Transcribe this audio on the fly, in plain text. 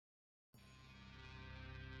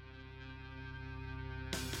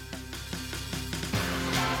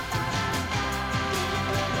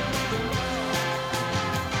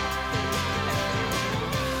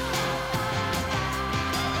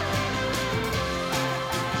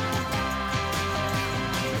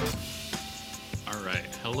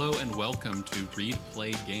welcome to Read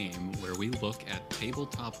Play Game, where we look at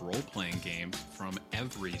tabletop role-playing games from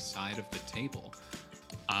every side of the table.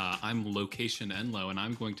 I'm Location Enlo, and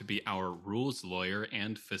I'm going to be our rules lawyer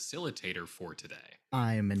and facilitator for today.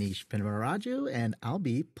 I'm Manish Pinvaraju, and I'll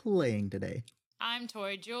be playing today. I'm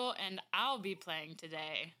Tori Jewell, and I'll be playing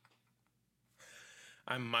today.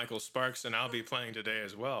 I'm Michael Sparks, and I'll be playing today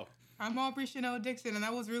as well. I'm Aubree Dixon, and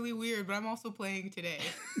that was really weird, but I'm also playing today.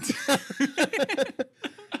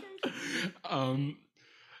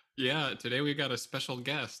 Yeah, today we got a special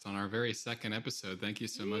guest on our very second episode. Thank you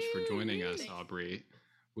so much for joining us, Aubree.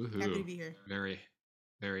 Woohoo. Happy to be here. Very,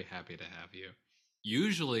 very happy to have you.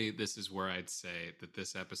 Usually, this is where I'd say that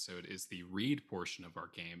this episode is the read portion of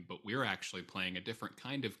our game, but we're actually playing a different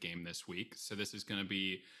kind of game this week. So this is going to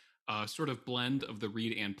be a sort of blend of the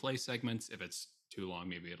read and play segments. If it's too long,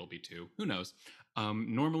 maybe it'll be two. Who knows?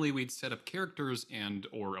 Normally, we'd set up characters and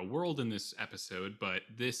or a world in this episode, but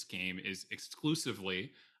this game is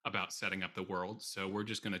exclusively about setting up the world, so we're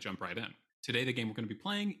just going to jump right in. Today, the game we're going to be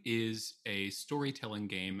playing is a storytelling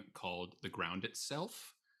game called The Ground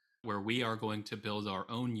Itself, where we are going to build our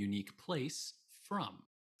own unique place from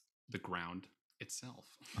the ground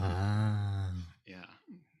itself. Yeah,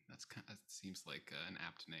 that's kind of seems like an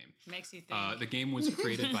apt name. Makes you think. The game was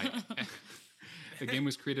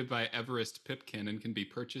created by Everest Pipkin and can be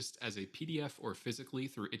purchased as a PDF or physically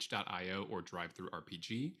through itch.io or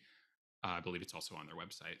DriveThruRPG. I believe it's also on their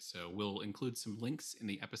website, so we'll include some links in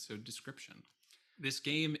the episode description. This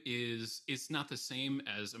game is not the same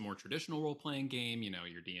as a more traditional role-playing game. You know,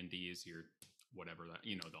 your D&Ds, your whatever,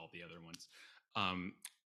 all the other ones.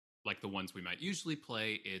 Like the ones we might usually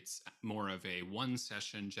play, it's more of a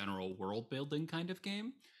one-session general world-building kind of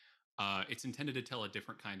game. It's intended to tell a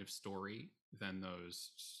different kind of story than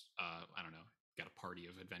those, got a party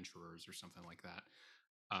of adventurers or something like that.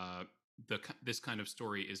 This kind of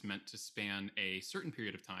story is meant to span a certain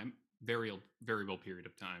period of time, variable period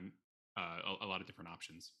of time, a lot of different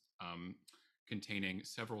options, containing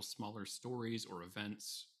several smaller stories or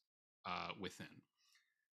events within.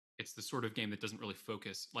 It's the sort of game that doesn't really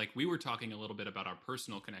focus, like we were talking a little bit about our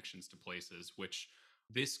personal connections to places, which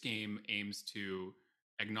this game aims to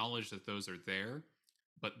acknowledge that those are there,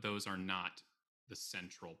 but those are not the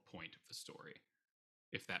central point of the story,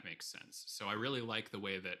 if that makes sense. So I really like the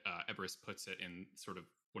way that Everest puts it in sort of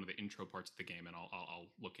one of the intro parts of the game, and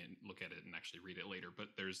I'll look at it and actually read it later.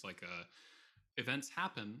 But there's like events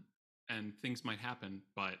happen and things might happen,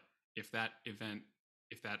 but if that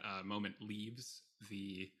moment leaves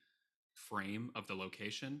the frame of the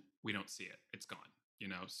location, we don't see it. It's gone.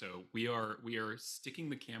 So we are sticking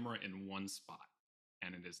the camera in one spot,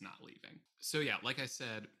 and it is not leaving. So yeah, like I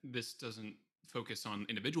said, this doesn't focus on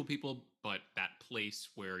individual people, but that place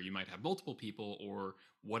where you might have multiple people or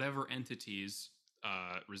whatever entities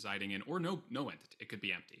residing in, or no entity. It could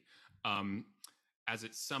be empty. As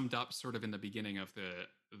it's summed up sort of in the beginning of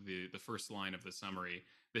the first line of the summary,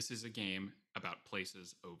 this is a game about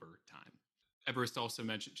places over time. Everest also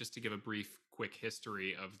mentioned, just to give a brief, quick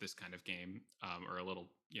history of this kind of game, or a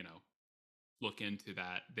little, look into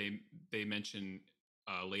that. They mention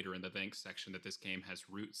later in the thanks section that this game has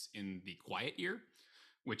roots in the Quiet Year,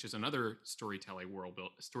 which is another storytelling world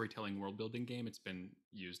building game. It's been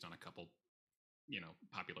used on a couple,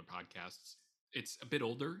 popular podcasts. It's a bit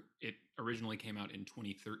older. It originally came out in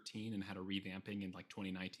 2013 and had a revamping in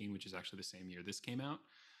 2019, which is actually the same year this came out.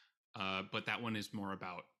 But that one is more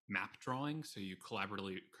about map drawing. So you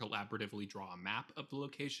collaboratively draw a map of the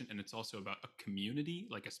location, and it's also about a community,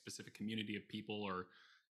 like a specific community of people or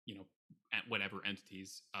at whatever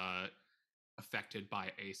entities affected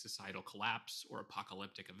by a societal collapse or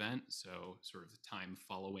apocalyptic event. So sort of the time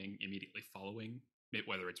immediately following,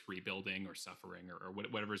 whether it's rebuilding or suffering or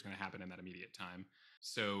whatever is going to happen in that immediate time.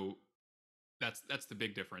 So that's the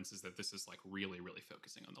big difference, is that this is really, really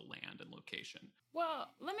focusing on the land and location.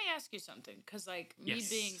 Well, let me ask you something, because me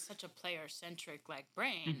being such a player-centric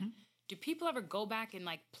brain, do people ever go back and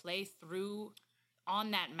play through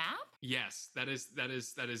on that map? Yes, that is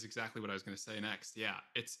exactly what I was going to say next. Yeah,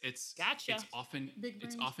 it's gotcha. It's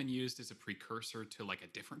often used as a precursor to a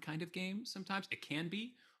different kind of game. Sometimes it can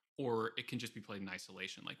be, or it can just be played in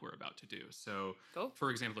isolation, like we're about to do. So, cool.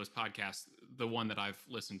 For example, this podcast, the one that I've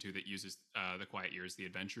listened to that uses the Quiet Year is the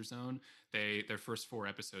Adventure Zone. Their first 4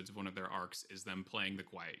 episodes of one of their arcs is them playing the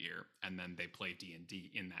Quiet Year, and then they play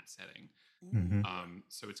D&D in that setting. Mm-hmm.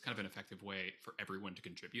 So it's kind of an effective way for everyone to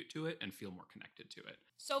contribute to it and feel more connected to it.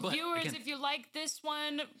 So viewers, if you like this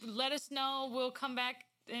one, let us know. We'll come back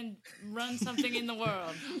and run something in the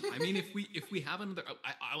world. I mean, if we have another,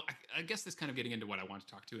 I guess this kind of getting into what I want to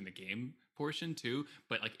talk to in the game portion too.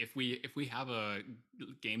 But like, if we have a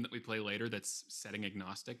game that we play later that's setting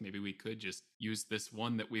agnostic, maybe we could just use this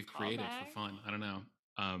one that we've created for fun. I don't know.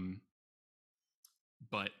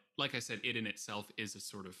 But like I said, it in itself is a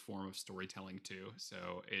sort of form of storytelling too.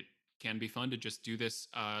 So it can be fun to just do this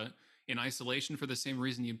in isolation for the same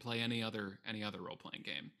reason you'd play any other role playing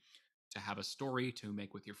game, to have a story to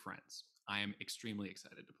make with your friends. I am extremely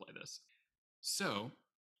excited to play this. So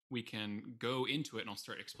we can go into it, and I'll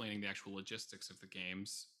start explaining the actual logistics of the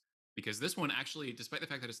games, because this one actually, despite the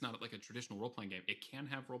fact that it's not like a traditional role-playing game, it can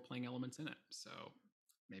have role-playing elements in it. So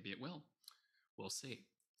maybe it will. We'll see.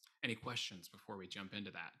 Any questions before we jump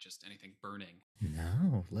into that? Just anything burning?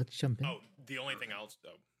 No, let's jump in. Oh, the only thing I'll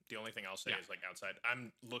say is, like, outside,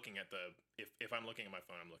 I'm looking at if I'm looking at my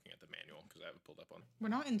phone, I'm looking at the manual because I have it pulled up on. We're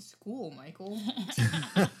not in school, Michael.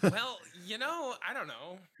 Well, I don't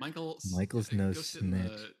know. Michael's no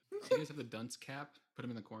snitch. Do you guys have the dunce cap? Put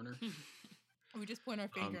him in the corner. We just point our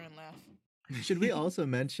finger and laugh. Should we also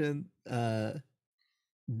mention that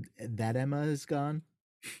Emma is gone?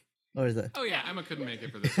 Or is that? Oh yeah, Emma couldn't make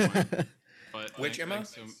it for this one. But which Emma?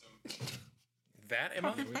 That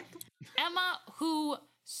Emma? Emma, who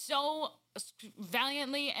so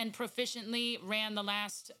valiantly and proficiently ran the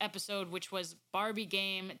last episode, which was Barbie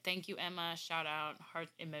game. Thank you, Emma. Shout out, heart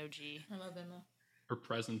emoji. I love Emma. Her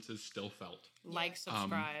presence is still felt. Like,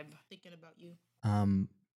 subscribe. Thinking about you.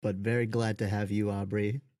 But very glad to have you,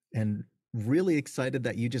 Aubree, and really excited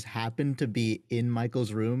that you just happened to be in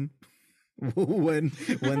Michael's room when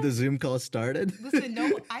the Zoom call started. Listen,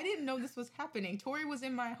 no, I didn't know this was happening. Tori was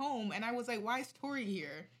in my home, and I was like, "Why is Tori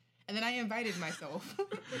here?" And then I invited myself.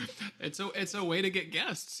 It's a way to get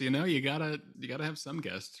guests. You gotta have some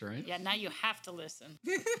guests, right? Yeah. Now you have to listen.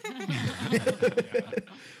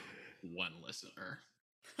 One listener.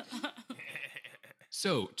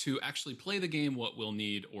 So to actually play the game, what we'll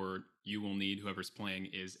need, or you will need, whoever's playing,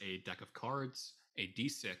 is a deck of cards, a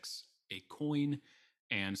d6, a coin,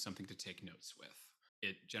 and something to take notes with.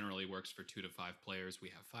 It generally works for 2 to 5 players. We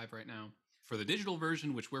have 5 right now. For the digital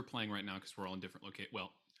version, which we're playing right now because we're all in different locations.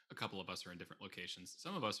 Well, a couple of us are in different locations.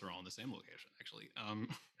 Some of us are all in the same location, actually.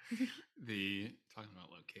 Talking about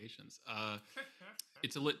locations,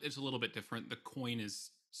 it's a little bit different. The coin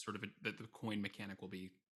is sort of the coin mechanic will be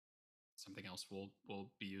something else.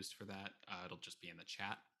 Will be used for that. It'll just be in the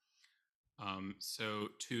chat. So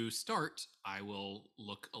to start, I will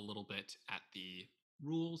look a little bit at the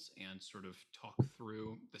rules and sort of talk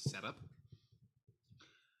through the setup.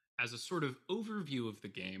 As a sort of overview of the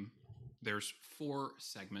game, there's 4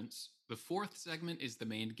 segments. The 4th segment is the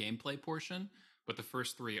main gameplay portion, but the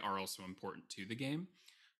first 3 are also important to the game.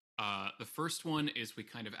 The first one is we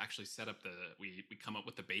kind of actually set up we come up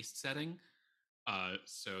with the base setting.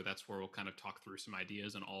 So that's where we'll kind of talk through some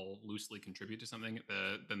ideas and all loosely contribute to something.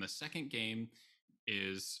 Then the second game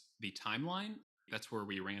is the timeline. That's where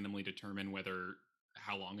we randomly determine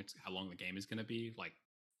how long the game is going to be, like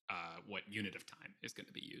what unit of time is going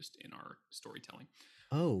to be used in our storytelling.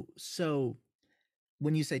 Oh, so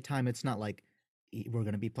when you say time, it's not like we're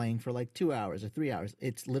going to be playing for like 2 hours or 3 hours.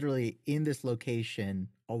 It's literally in this location.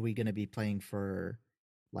 Are we going to be playing for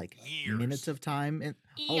like years, minutes of time? And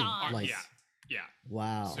yeah.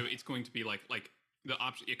 Wow. So it's going to be like the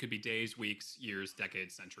option. It could be days, weeks, years,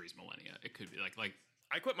 decades, centuries, millennia. It could be like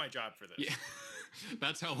I quit my job for this. Yeah,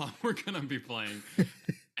 that's how long we're gonna be playing,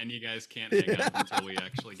 and you guys can't hang out until we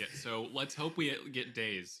actually get. So let's hope we get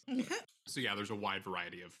days. So yeah, there's a wide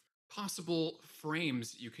variety of possible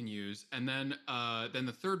frames you can use, and then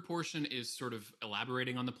the third portion is sort of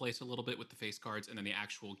elaborating on the place a little bit with the face cards, and then the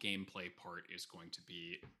actual gameplay part is going to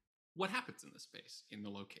be what happens in the space, in the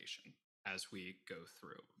location, as we go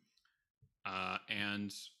through.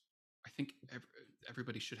 And I think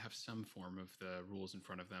everybody should have some form of the rules in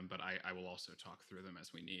front of them, but I will also talk through them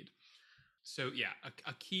as we need. So yeah,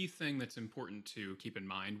 a key thing that's important to keep in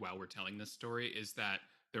mind while we're telling this story is that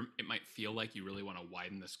it might feel like you really want to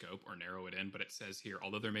widen the scope or narrow it in, but it says here,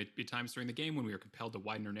 although there may be times during the game when we are compelled to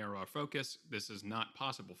widen or narrow our focus, this is not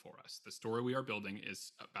possible for us. The story we are building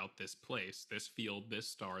is about this place, this field, this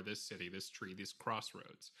star, this city, this tree, these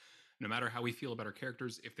crossroads. No matter how we feel about our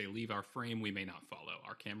characters, if they leave our frame, we may not follow.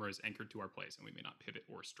 Our camera is anchored to our place and we may not pivot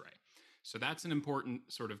or stray. So that's an important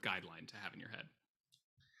sort of guideline to have in your head.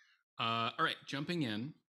 All right, jumping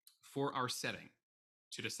in for our setting.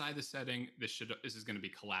 To decide the setting, this is going to be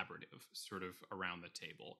collaborative, sort of around the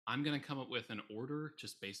table. I'm going to come up with an order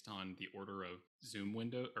just based on the order of Zoom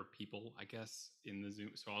window or people, I guess, in the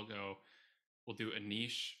Zoom. So I'll go we'll do a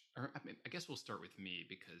niche, or I guess we'll start with me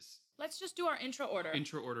because Let's just do our intro order.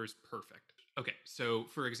 intro order is perfect. Okay, so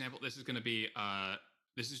for example, this is going to be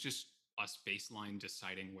this is just us baseline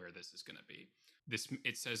deciding where this is going to be.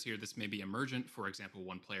 It says here this may be emergent. For example,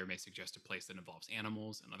 one player may suggest a place that involves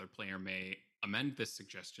animals. Another player may amend this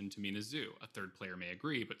suggestion to mean a zoo. A third player may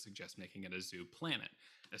agree but suggest making it a zoo planet,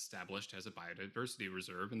 established as a biodiversity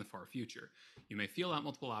reserve in the far future. You may feel out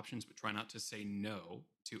multiple options, but try not to say no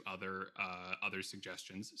to other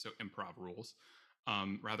suggestions. So improv rules.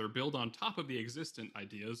 Rather, build on top of the existent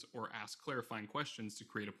ideas or ask clarifying questions to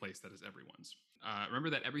create a place that is everyone's. Remember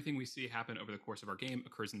that everything we see happen over the course of our game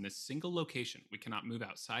occurs in this single location. We cannot move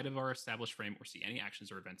outside of our established frame or see any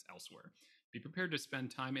actions or events elsewhere. Be prepared to spend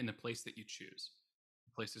time in the place that you choose.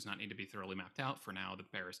 The place does not need to be thoroughly mapped out. For now, the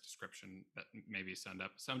barest description that may be summed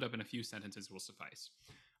up in a few sentences will suffice.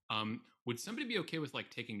 Would somebody be okay with like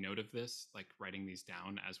taking note of this, like writing these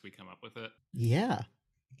down as we come up with it? Yeah.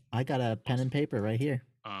 I got a pen and paper right here.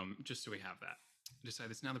 Just so we have that.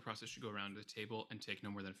 Decide this now. The process should go around the table and take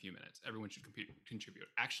no more than a few minutes. Everyone should contribute.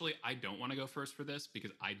 Actually, I don't want to go first for this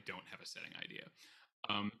because I don't have a setting idea.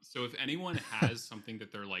 So if anyone has something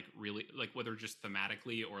that they're like really like, whether just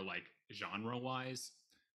thematically or like genre wise,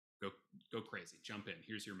 go crazy. Jump in.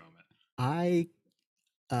 Here's your moment.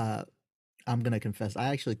 I'm gonna confess, I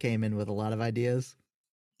actually came in with a lot of ideas.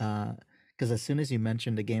 Because as soon as you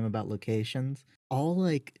mentioned a game about locations, all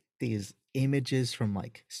like these images from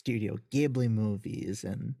like Studio Ghibli movies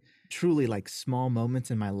and truly like small moments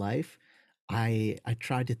in my life, I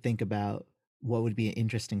tried to think about what would be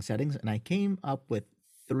interesting settings, and I came up with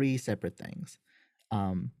 3 separate things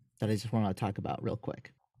that I just want to talk about real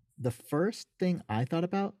quick. The first thing I thought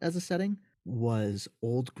about as a setting was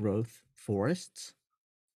old growth forests.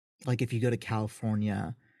 Like if you go to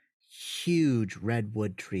California, huge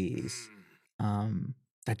redwood trees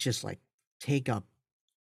that just like take up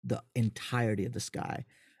the entirety of the sky.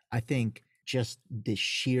 I think just the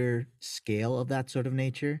sheer scale of that sort of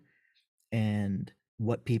nature and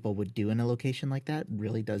what people would do in a location like that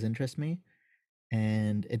really does interest me.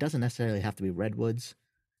 And it doesn't necessarily have to be redwoods.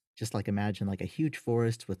 Just like imagine like a huge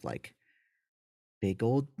forest with like big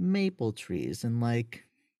old maple trees and like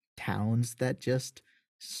towns that just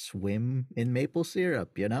swim in maple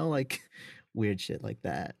syrup, like weird shit like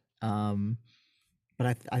that.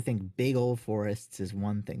 But I think big old forests is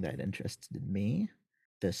one thing that interested me.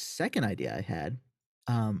 The second idea I had,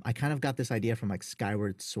 I kind of got this idea from like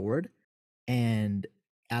Skyward Sword and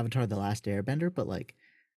Avatar: The Last Airbender. But like,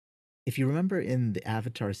 if you remember in the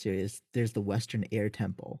Avatar series, there's the Western Air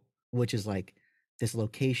Temple, which is like this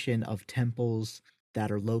location of temples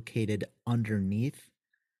that are located underneath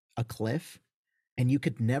a cliff, and you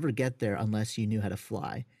could never get there unless you knew how to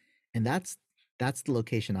fly. And that's the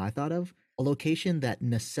location I thought of, a location that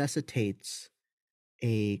necessitates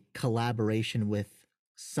a collaboration with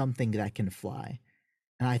something that can fly.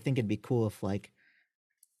 And I think it'd be cool if like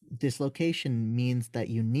this location means that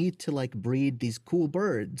you need to like breed these cool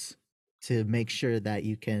birds to make sure that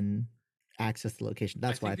you can access the location.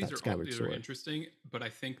 That's why I thought Skyward these Sword. are interesting, but I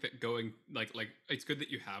think that going like it's good that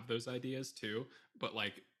you have those ideas too, but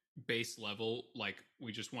like base level, like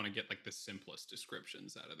we just want to get like the simplest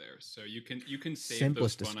descriptions out of there, so you can save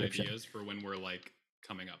Simplest those fun description. ideas for when we're like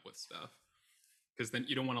coming up with stuff, because then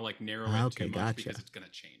you don't want to like narrow it too much gotcha. because it's going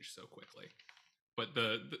to change so quickly. But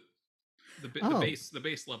the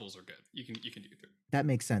base levels are good. You can do through. That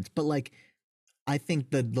makes sense. But like, I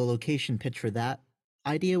think the location pitch for that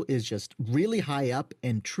idea is just really high up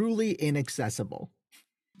and truly inaccessible.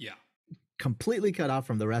 Yeah. Completely cut off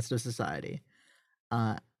from the rest of society.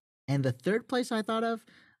 And the third place I thought of,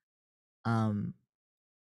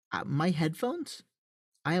 my headphones.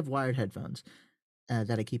 I have wired headphones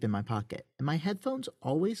that I keep in my pocket, and my headphones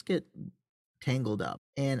always get tangled up.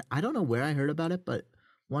 And I don't know where I heard about it, but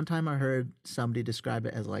one time I heard somebody describe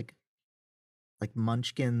it as like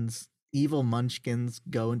munchkins, evil munchkins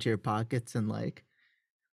go into your pockets and like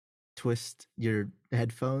twist your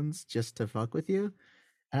headphones just to fuck with you.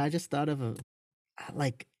 And I just thought of a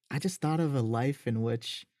life in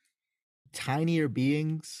which tinier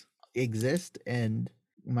beings exist, and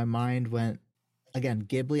my mind went again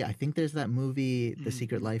Ghibli. I think there's that movie, The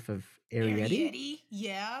Secret Life of Arrietty.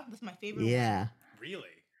 Yeah, that's my favorite Yeah. Really?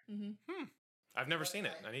 Mm-hmm. I've never seen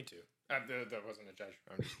it. I need to. That wasn't a judge.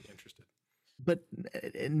 I'm just interested. But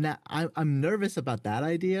now I'm nervous about that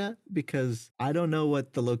idea because I don't know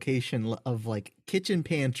what the location of like kitchen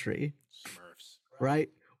pantry, Smurfs. right?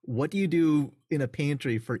 What do you do in a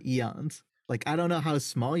pantry for eons? Like, I don't know how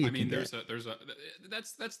small you can get.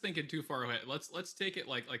 That's thinking too far away. Let's take it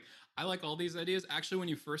like I like all these ideas. Actually, when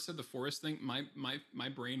you first said the forest thing, my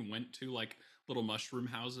brain went to like little mushroom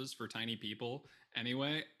houses for tiny people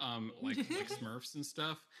anyway, like Smurfs and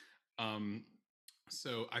stuff.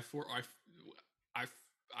 So I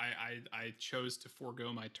chose to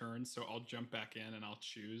forego my turn, so I'll jump back in and I'll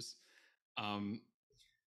choose.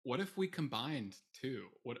 What if we combined two?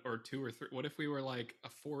 Or two or three? What if we were like a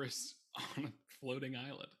forest on a floating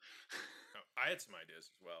island? Oh, I had some ideas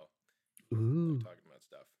as well. Ooh. Talking about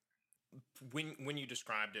stuff. When you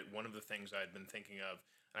described it, one of the things I'd been thinking of,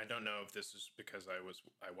 I don't know if this is because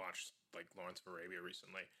I watched like Lawrence of Arabia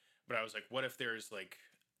recently, but I was like, what if there's like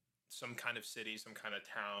some kind of city, some kind of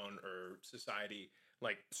town or society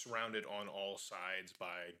like surrounded on all sides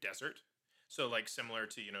by desert? So like similar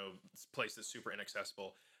to, place that's super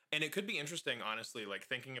inaccessible. And it could be interesting, honestly, like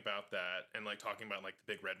thinking about that and like talking about like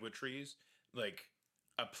the big redwood trees, like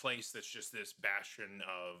a place that's just this bastion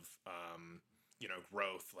of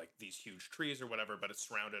growth, like these huge trees or whatever, but it's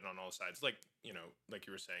surrounded on all sides, like like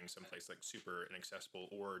you were saying, someplace like super inaccessible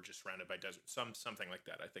or just surrounded by desert, something like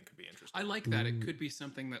that. I think could be interesting. I like that. It could be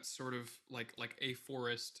something that's sort of like a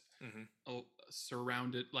forest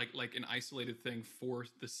surrounded, like an isolated thing for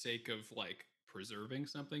the sake of like preserving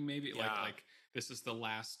something. Maybe like this is the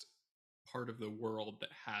last part of the world that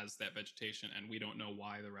has that vegetation, and we don't know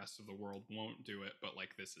why the rest of the world won't do it. But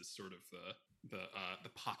like this is sort of the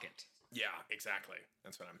pocket. Yeah, exactly.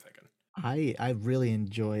 That's what I'm thinking. I really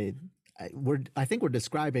enjoyed. I think we're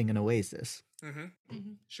describing an oasis.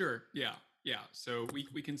 Sure. Yeah. So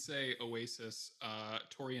we can say oasis.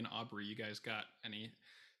 Tori and Aubree, you guys got any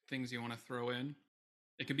things you want to throw in?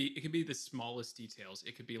 It could be the smallest details.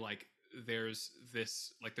 It could be like there's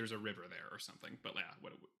a river there or something. But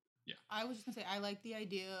yeah. I was just gonna say I like the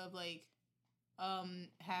idea of like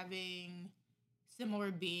having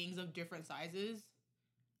similar beings of different sizes.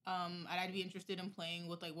 And I'd be interested in playing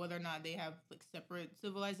with like whether or not they have like separate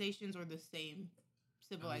civilizations or the same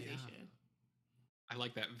civilization. Oh, yeah. I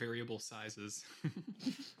like that, variable sizes.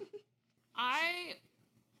 I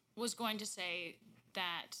was going to say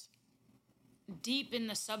that deep in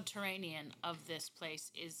the subterranean of this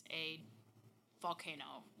place is a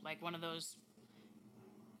volcano, like one of those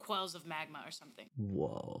quells of magma or something.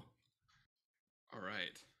 Whoa. All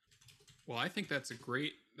right. Well, I think that's a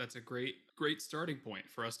great starting point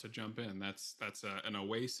for us to jump in. That's an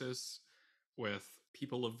oasis with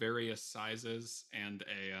people of various sizes and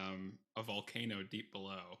a volcano deep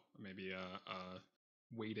below. Maybe a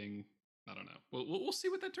waiting. I don't know. We'll see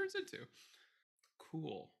what that turns into.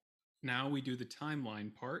 Cool. Now we do the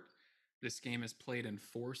timeline part. This game is played in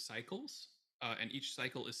 4 cycles, and each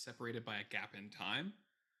cycle is separated by a gap in time.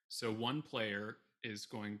 So one player is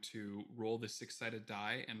going to roll the 6-sided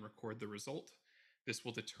die and record the result. This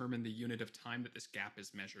will determine the unit of time that this gap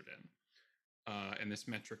is measured in. And this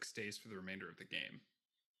metric stays for the remainder of the game.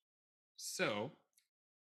 So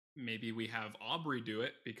maybe we have Aubree do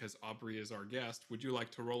it because Aubree is our guest. Would you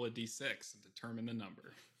like to roll a d6 and determine the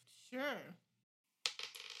number? Sure.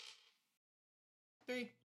 3.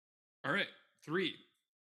 All right, 3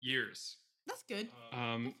 years. That's good.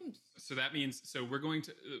 So that means we're going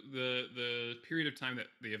to the period of time that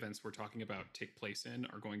the events we're talking about take place in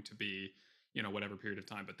are going to be, whatever period of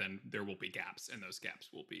time, but then there will be gaps, and those gaps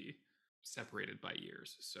will be separated by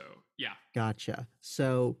years. So yeah. Gotcha.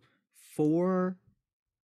 So 4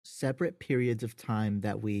 separate periods of time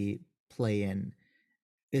that we play in,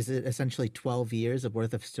 is it essentially 12 years of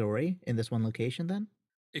worth of story in this one location then?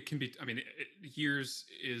 It can be. I mean, years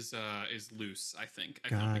is loose. I think. I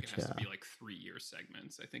don't think it has to be like 3-year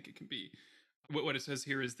segments. I think it can be. What it says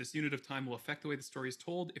here is this unit of time will affect the way the story is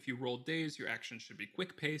told. If you rolled days, your actions should be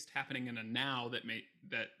quick paced, happening in a now that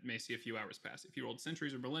may see a few hours pass. If you rolled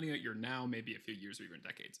centuries or millennia, your now may be a few years or even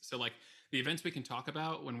decades. So like the events we can talk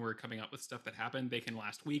about when we're coming up with stuff that happened, they can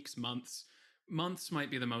last weeks, months. Months might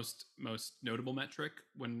be the most notable metric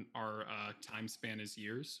when our time span is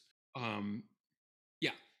years.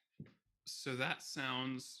 Yeah. So that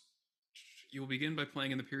sounds. You will begin by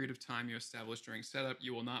playing in the period of time you established during setup.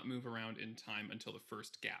 You will not move around in time until the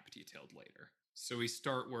first gap, detailed later. So we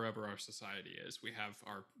start wherever our society is. We have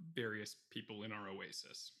our various people in our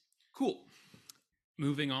oasis. Cool.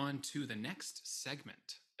 Moving on to the next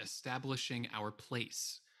segment, establishing our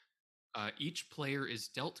place. Each player is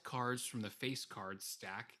dealt cards from the face cards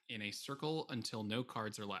stack in a circle until no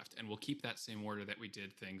cards are left. And we'll keep that same order that we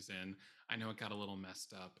did things in. I know it got a little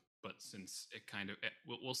messed up, but since it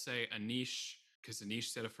we'll say Anish, because Anish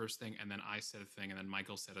said a first thing, and then I said a thing, and then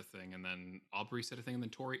Michael said a thing, and then Aubree said a thing, and then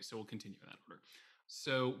Tori. So we'll continue in that order.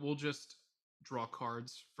 So we'll just draw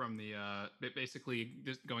cards from the basically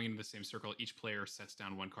just going into the same circle. Each player sets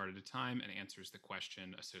down one card at a time and answers the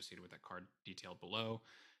question associated with that card detailed below.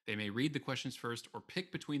 They may read the questions first or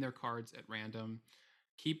pick between their cards at random.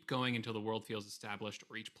 Keep going until the world feels established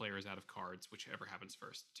or each player is out of cards, whichever happens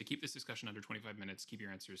first. To keep this discussion under 25 minutes, keep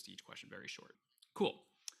your answers to each question very short. Cool.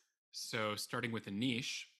 So starting with a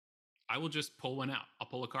niche, I will just pull one out. I'll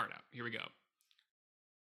pull a card out. Here we go.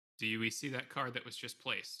 Do we see that card that was just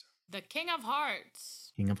placed? The King of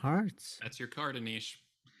Hearts. King of Hearts. That's your card, Anish.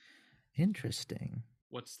 Interesting.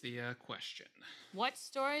 What's the question? What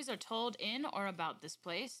stories are told in or about this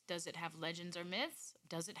place? Does it have legends or myths?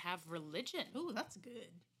 Does it have religion? Ooh, that's good.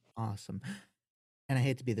 Awesome. And I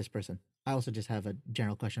hate to be this person. I also just have a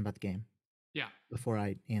general question about the game Yeah. before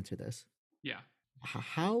I answer this. Yeah.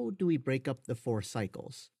 How do we break up the 4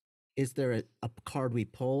 cycles? Is there a card we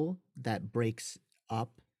pull that breaks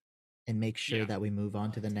up and makes sure Yeah. that we move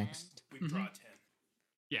on to the 10. next? We draw 10.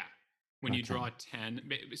 Yeah. When Draw you draw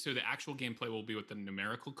 10, so the actual gameplay will be with the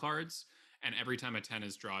numerical cards, and every time a 10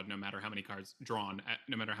 is drawn, no matter how many cards drawn,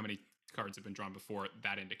 no matter how many cards have been drawn before,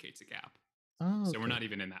 that indicates a gap. Oh, So we're okay. not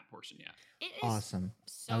even in that portion yet. It is Awesome.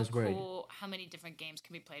 so I was worried. cool how many different games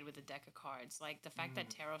can be played with a deck of cards. Like the fact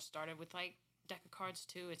that Tarot started with like deck of cards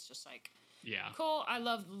too. It's just like Yeah. cool. I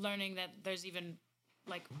love learning that there's even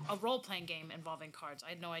like a role playing game involving cards. I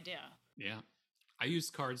had no idea. Yeah. I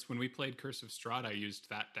used cards when we played Curse of Strahd. I used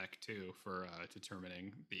that deck too for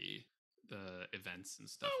determining the events and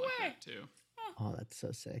stuff No like way. that too. Oh, that's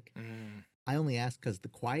so sick. Mm. I only asked because the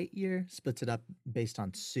Quiet Year splits it up based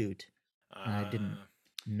on suit. And I didn't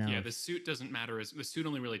know. Yeah, the suit doesn't matter. As the suit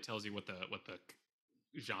only really tells you what the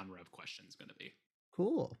genre of question is going to be.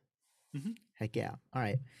 Cool. Mhm. Heck yeah. All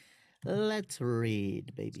right. Let's read,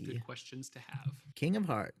 It's baby. good questions to have. King of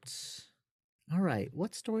Hearts. All right.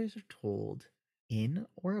 What stories are told in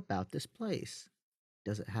or about this place?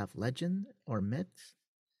 Does it have legend or myths?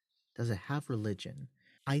 Does it have religion?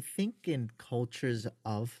 I think in cultures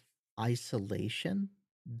of isolation,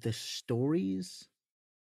 the stories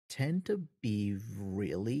tend to be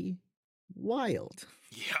really wild.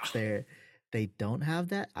 Yeah. They don't have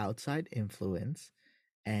that outside influence,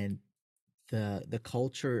 and the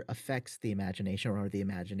culture affects the imagination, or the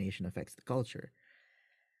imagination affects the culture.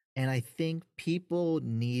 And I think people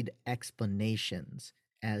need explanations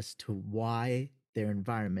as to why their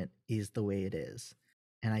environment is the way it is.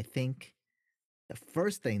 And I think the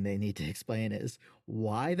first thing they need to explain is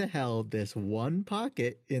why the hell this one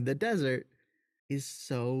pocket in the desert is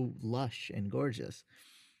so lush and gorgeous.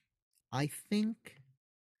 I think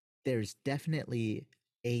there's definitely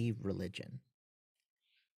a religion,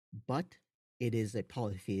 but it is a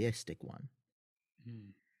polytheistic one. Hmm.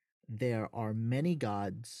 There are many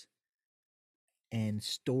gods and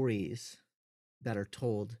stories that are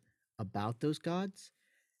told about those gods.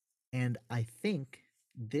 And I think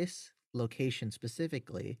this location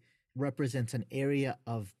specifically represents an area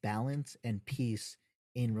of balance and peace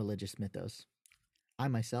in religious mythos. I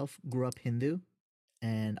myself grew up Hindu,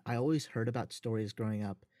 and I always heard about stories growing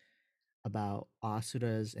up about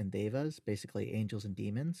asuras and devas, basically angels and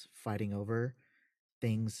demons, fighting over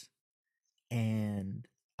things. And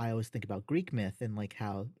I always think about Greek myth and like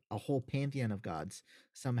how a whole pantheon of gods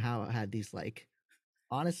somehow had these like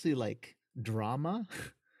honestly like drama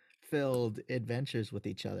filled adventures with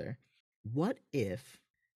each other. What if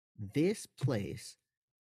this place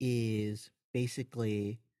is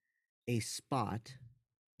basically a spot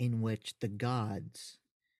in which the gods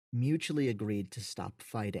mutually agreed to stop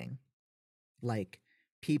fighting? Like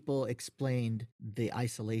people explained the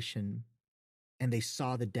isolation, and they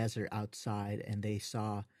saw the desert outside and they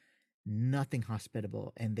saw nothing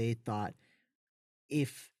hospitable, and they thought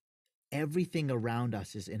if everything around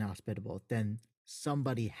us is inhospitable, then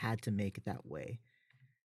somebody had to make it that way.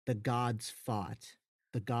 The gods fought.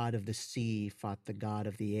 The god of the sea fought the god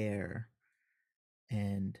of the air.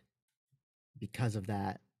 And because of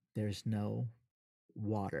that, there's no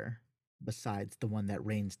water besides the one that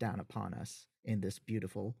rains down upon us in this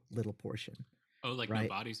beautiful little portion. Oh, like Right. no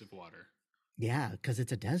bodies of water. Yeah, because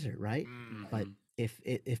it's a desert, right? But Mhm.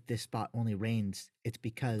 if this spot only rains, it's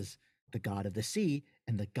because the god of the sea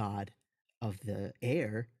and the god of the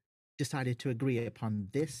air decided to agree upon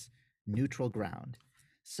this neutral ground.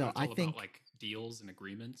 So it's I all think about like deals and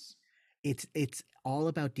agreements. it's all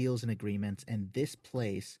about deals and agreements, and this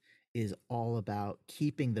place is all about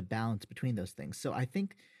keeping the balance between those things. So I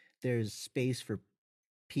think there's space for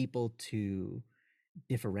people to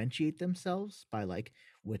differentiate themselves by like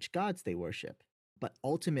which gods they worship. But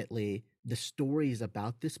ultimately, the stories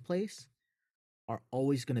about this place are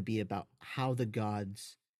always going to be about how the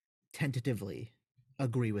gods tentatively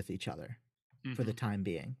agree with each other. for the time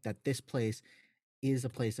being. That this place is a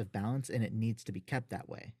place of balance and it needs to be kept that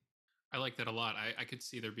way. I like that a lot. I could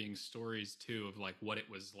see there being stories too of like what it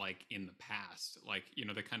was like in the past. Like, you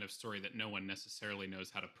know, the kind of story that no one necessarily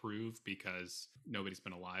knows how to prove because nobody's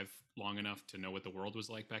been alive long enough to know what the world was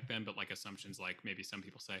like back then. But like assumptions like maybe some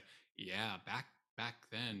people say, yeah, back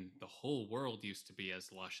then the whole world used to be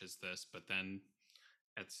as lush as this, but then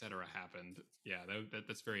etc. happened. Yeah,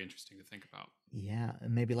 that's very interesting to think about. Yeah,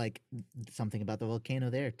 and maybe like something about the volcano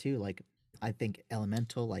there too. Like I think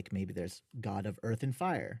elemental, like maybe there's god of earth and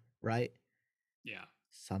fire, right? Yeah.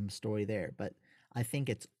 Some story there, but I think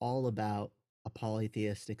it's all about a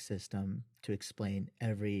polytheistic system to explain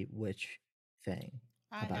every which thing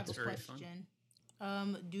I about have a this very place. fun.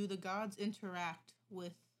 question. Do the gods interact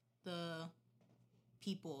with the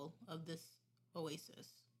people of this oasis?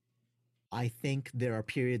 I think there are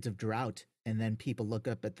periods of drought, and then people look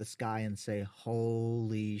up at the sky and say,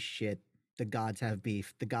 "Holy shit, the gods have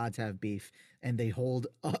beef! The gods have beef!" And they hold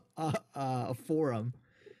a forum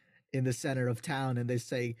in the center of town, and they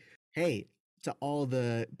say, "Hey, to all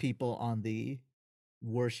the people on the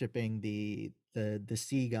worshiping the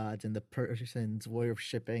sea gods and the persons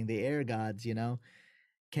worshiping the air gods, you know,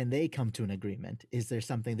 can they come to an agreement? Is there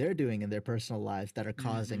something they're doing in their personal lives that are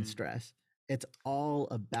causing stress?" It's all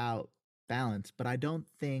about balance, but I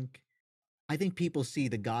think people see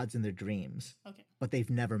the gods in their dreams, Okay. but they've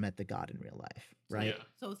never met the god in real life, right? Yeah.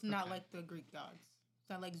 So it's not Okay. like the Greek gods. It's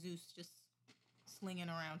not like Zeus just slinging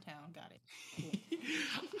around town. Got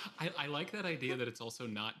it. I like that idea that it's also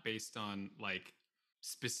not based on like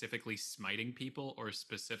specifically smiting people or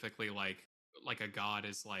specifically like a god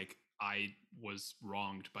is like I was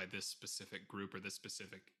wronged by this specific group or this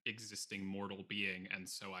specific existing mortal being and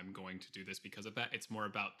so I'm going to do this because of that. It's more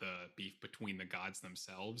about the beef between the gods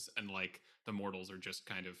themselves and like the mortals are just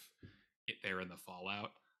kind of there in the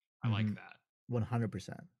fallout. I like Mhm. that.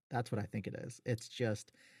 100%. That's what I think it is. It's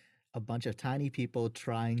just a bunch of tiny people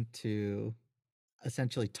trying to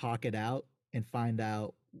essentially talk it out and find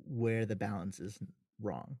out where the balance is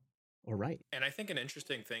wrong or right. And I think an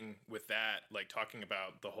interesting thing with that, like talking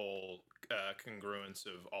about the whole congruence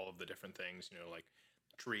of all of the different things, you know, like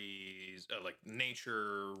trees, like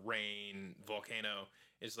nature, rain, volcano,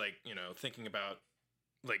 is like, you know, thinking about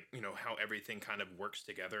like, you know, how everything kind of works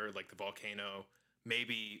together. Like the volcano,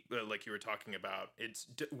 maybe like you were talking about,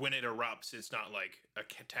 when it erupts, it's not like a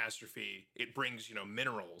catastrophe. It brings, you know,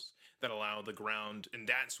 minerals that allow the ground, and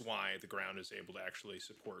that's why the ground is able to actually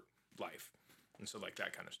support life. And so, like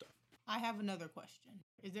that kind of stuff. I have another question.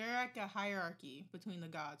 Is there like a hierarchy between the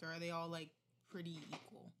gods, or are they all like pretty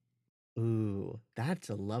equal? Ooh, that's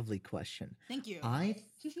a lovely question. Thank you.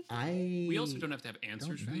 We also don't have to have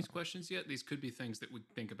answers don't for these know. questions yet. These could be things that we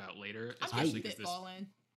think about later, I'm especially just because this. spitballing.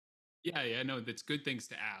 Yeah, no, that's good things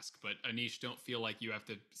to ask. But Anish, don't feel like you have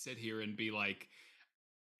to sit here and be like,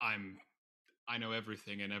 I know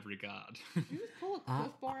everything and every god. Did you just pull a Uh,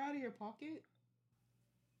 Cliff Bar out of your pocket?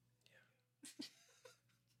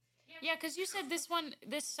 Yeah, because you said this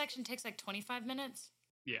section takes like 25 minutes.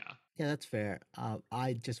 Yeah. Yeah, that's fair.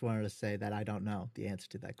 I just wanted to say that I don't know the answer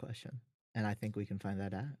to that question, and I think we can find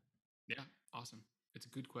that out. Yeah, awesome. It's a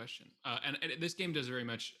good question. And this game does very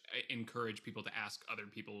much encourage people to ask other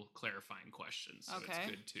people clarifying questions. So Okay.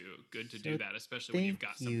 it's good to So do that, especially when you've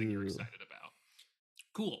got thank something you're you. excited about.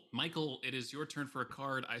 Cool. Michael, it is your turn for a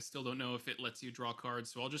card. I still don't know if it lets you draw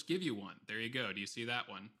cards, so I'll just give you one. There you go. Do you see that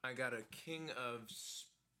one? I got a king of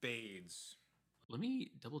spades. Let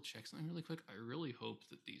me double check something really quick. I really hope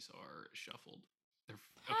that these are shuffled. They're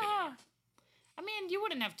okay. Ah, I mean, you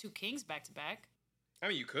wouldn't have two kings back to back. I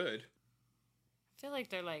mean, you could. I feel like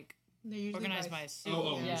they're like They're usually organized by by suit.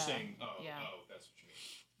 Oh, yeah. you're saying, Yeah. that's what you mean.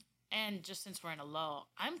 And just since we're in a lull,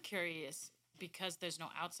 I'm curious because there's no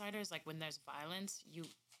outsiders. Like when there's violence, you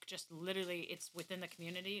just literally it's within the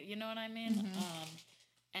community. You know what I mean?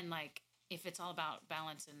 And like if it's all about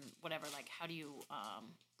balance and whatever, like how do you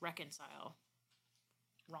reconcile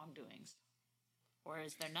wrongdoings, or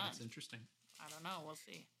is there none? That's interesting. I don't know. We'll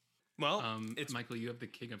see. Well, it's Michael, you have the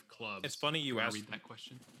king of clubs. It's funny you wanna asked- read that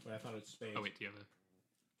question. But I thought it's spades. Oh wait, do you have a?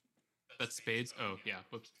 That's spades. Oh yeah.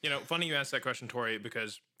 Whoops. You know, funny you asked that question, Tori,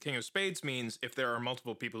 because King of Spades means if there are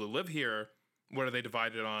multiple people who live here, what are they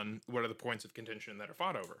divided on? What are the points of contention that are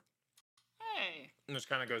fought over? Hey. And this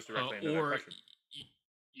kind of goes directly into that Or question.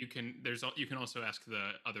 you can also ask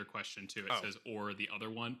the other question too. It Oh. says or the other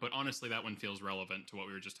one, but honestly, that one feels relevant to what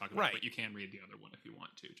we were just talking Right. about. But you can read the other one if you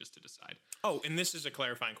want to, just to decide. Oh, and this is a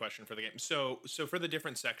clarifying question for the game. So for the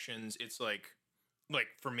different sections, it's like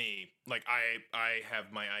for me, like I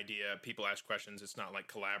have my idea. People ask questions. It's not like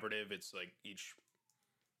collaborative. It's like each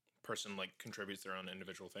person like contributes their own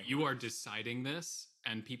individual thing. You are deciding this,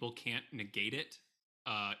 and people can't negate it.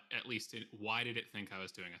 At least, why did it think I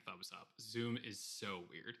was doing a thumbs up? Zoom is so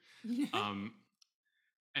weird.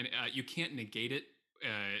 And you can't negate it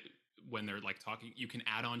when they're like talking. You can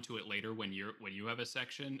add on to it later when you have a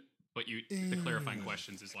section, but the clarifying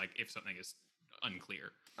questions is like if something is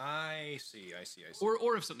unclear. I see.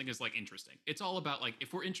 Or if something is like interesting. It's all about like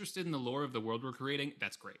if we're interested in the lore of the world we're creating,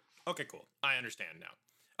 that's great. Okay, cool. I understand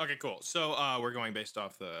now. Okay, cool. So we're going based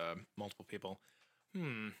off the multiple people.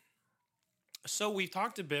 So we've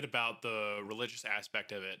talked a bit about the religious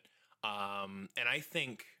aspect of it, and I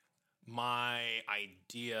think my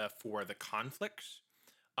idea for the conflicts.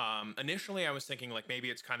 Initially, I was thinking like maybe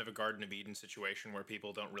it's kind of a Garden of Eden situation where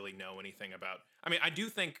people don't really know anything about. I mean, I do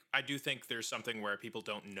think there's something where people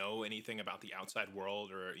don't know anything about the outside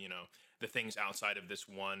world or the things outside of this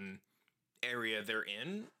one area they're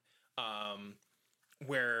in.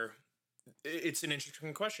 Where it's an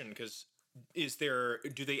interesting question because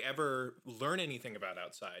do they ever learn anything about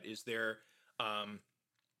outside? Is there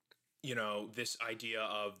this idea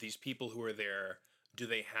of these people who are there, do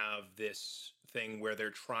they have this thing where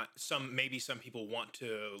they're some people want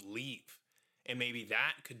to leave, and maybe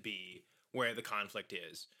that could be where the conflict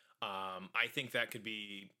is. I think that could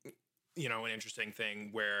be an interesting thing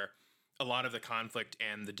where a lot of the conflict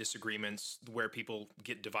and the disagreements where people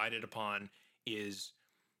get divided upon is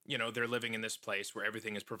they're living in this place where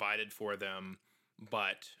everything is provided for them,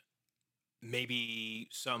 but maybe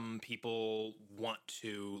some people want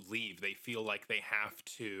to leave. They feel like they have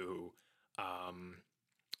to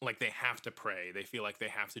pray. They feel like they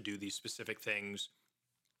have to do these specific things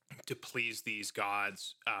to please these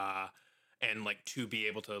gods, and like to be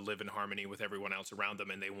able to live in harmony with everyone else around them,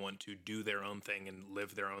 and they want to do their own thing and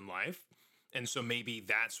live their own life. And so maybe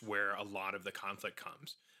that's where a lot of the conflict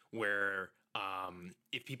comes, where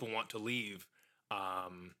if people want to leave,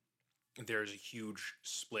 there's a huge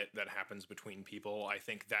split that happens between people. I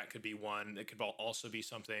think that could be one. It could also be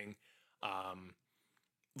something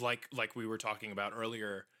like we were talking about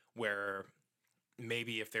earlier, where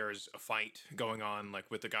maybe if there's a fight going on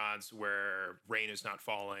like with the gods where rain is not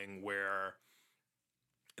falling, where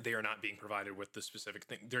they are not being provided with the specific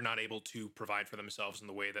thing, they're not able to provide for themselves in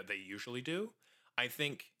the way that they usually do. I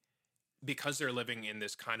think because they're living in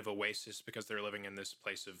this kind of oasis, because they're living in this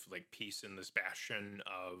place of like peace and this bastion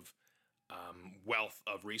of wealth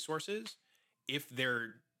of resources,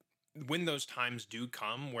 when those times do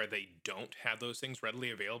come where they don't have those things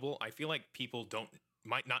readily available, I feel like people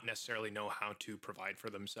might not necessarily know how to provide for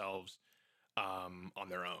themselves on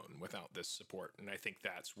their own without this support. And I think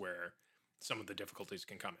that's where some of the difficulties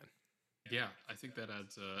can come in. Yeah, I think that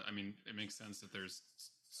adds. I mean, it makes sense that there's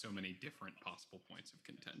so many different possible points of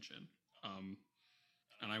contention.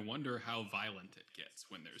 And I wonder how violent it gets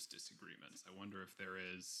when there's disagreements. I wonder if there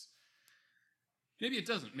is. Maybe it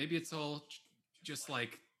doesn't. Maybe it's all just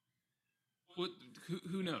like.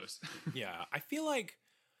 Who knows? Yeah, I feel like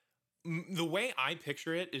the way I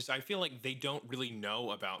picture it is I feel like they don't really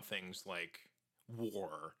know about things like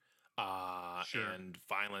war and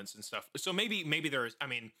violence and stuff. So maybe there's, I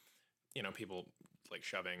mean, people like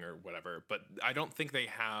shoving or whatever, but I don't think they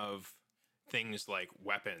have things like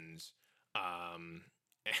weapons. I mean,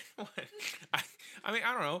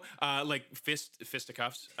 I don't know, like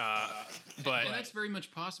fisticuffs. But well, that's very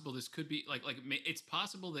much possible. This could be like it's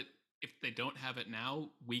possible that if they don't have it now,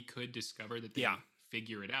 we could discover that they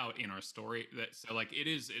figure it out in our story. So like it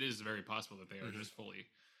is very possible that they are just fully.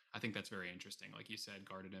 I think that's very interesting. Like you said,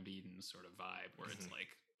 Garden of Eden sort of vibe where it's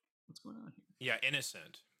like, what's going on here? Yeah,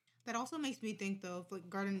 innocent. That also makes me think though, if like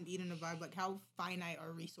Garden of Eden a vibe, like how finite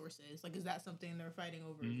are resources? Like, is that something they're fighting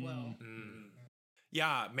over as well?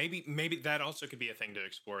 Yeah, maybe that also could be a thing to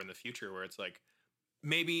explore in the future, where it's like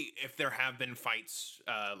maybe if there have been fights,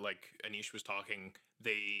 like Anish was talking,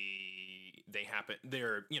 they happen.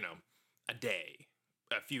 They're a day,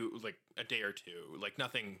 a day or two, like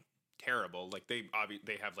nothing terrible. Like they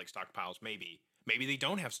have like stockpiles. Maybe they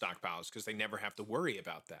don't have stockpiles because they never have to worry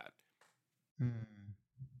about that.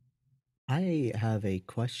 I have a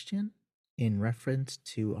question in reference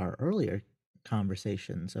to our earlier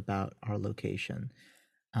conversations about our location.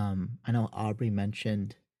 I know Aubree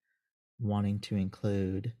mentioned wanting to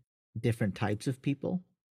include different types of people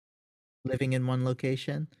living in one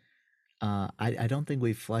location. I don't think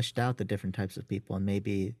we've fleshed out the different types of people, and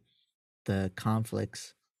maybe the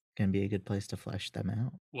conflicts can be a good place to flesh them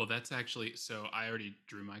out. Well, that's actually, so I already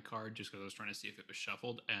drew my card just because I was trying to see if it was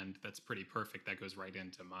shuffled, and that's pretty perfect. That goes right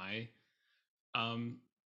into my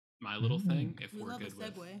my little thing. If We we're love good a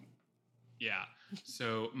segue. with, yeah.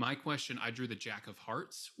 So my question, I drew the Jack of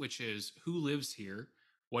Hearts, which is who lives here,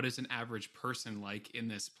 what is an average person like in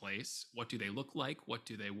this place? What do they look like? What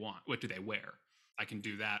do they want? What do they wear? I can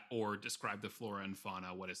do that, or describe the flora and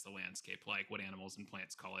fauna. What is the landscape like? What animals and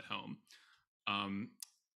plants call it home?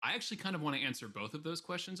 I actually kind of want to answer both of those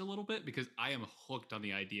questions a little bit, because I am hooked on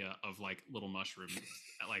the idea of like little mushrooms,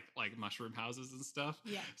 like mushroom houses and stuff.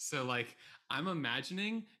 Yeah. So like I'm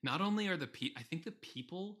imagining not only are I think the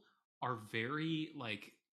people are very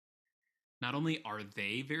like, not only are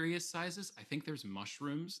they various sizes, I think there's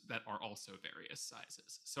mushrooms that are also various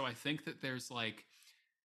sizes. So I think that there's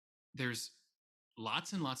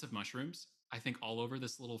lots and lots of mushrooms, I think, all over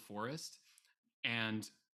this little forest. And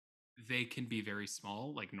they can be very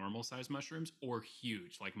small, like normal size mushrooms, or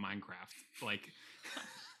huge, like Minecraft. Like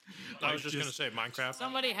I was just gonna say Minecraft.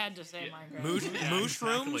 Somebody had to say Minecraft.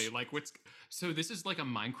 Mushrooms? Exactly. Like so this is like a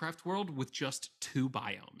Minecraft world with just 2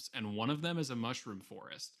 biomes, and one of them is a mushroom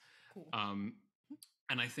forest. Cool.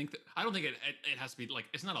 And I think that, I don't think it has to be like,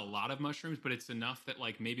 it's not a lot of mushrooms, but it's enough that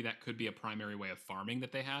like maybe that could be a primary way of farming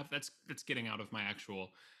that they have. That's getting out of my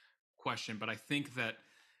actual question, but I think that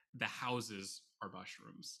the houses are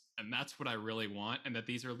mushrooms, and that's what I really want. And that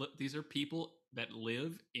these are people that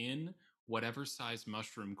live in whatever size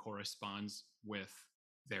mushroom corresponds with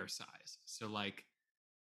their size. So like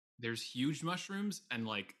there's huge mushrooms, and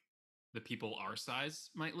like the people our size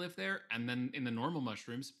might live there, and then in the normal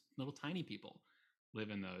mushrooms, little tiny people live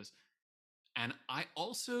in those. And I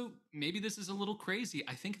also, maybe this is a little crazy,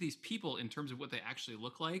 I think these people, in terms of what they actually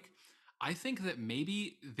look like, I think that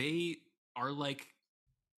maybe they are like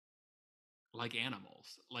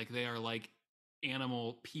animals. Like they are like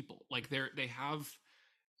animal people. Like they have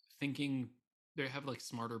thinking, they have like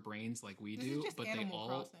smarter brains like we This do, is just but they Animal all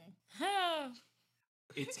Crossing.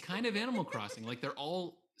 it's kind of Animal Crossing. Like they're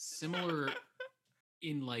all similar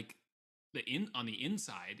in like on the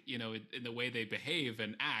inside, you know, in the way they behave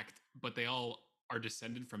and act, but they all are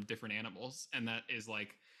descended from different animals. And that is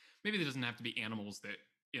like, maybe there doesn't have to be animals that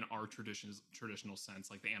in our traditional sense,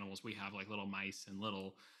 like the animals we have, like little mice and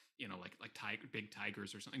little, you know, like big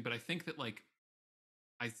tigers or something. But I think that like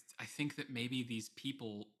I think that maybe these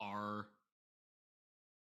people are,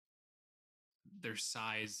 their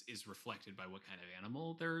size is reflected by what kind of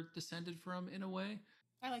animal they're descended from, in a way.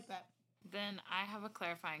 I like that. Then I have a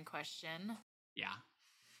clarifying question. Yeah.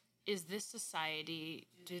 Is this society,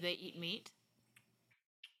 do they eat meat?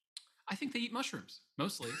 I think they eat mushrooms,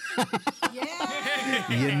 mostly.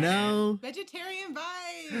 Yeah. You know, Vegetarian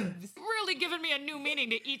vibes. Really giving me a new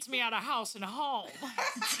meaning to eats me out of house and home.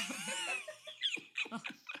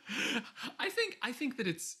 I think that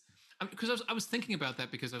it's, because I was thinking about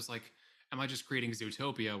that, because I was like, am I just creating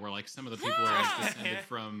Zootopia where like some of the people are like descended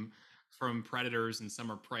from predators and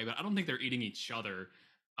some are prey, but I don't think they're eating each other.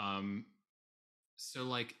 So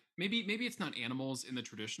like maybe it's not animals in the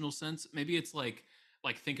traditional sense. Maybe it's like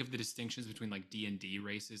think of the distinctions between like D&D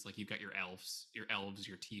races. Like you've got your elves, your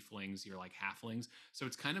tieflings, your like halflings. So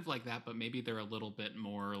it's kind of like that, but maybe they're a little bit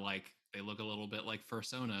more like, they look a little bit like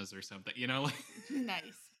fursonas or something, you know? Nice.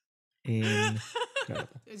 incredible.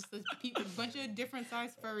 It's a bunch of different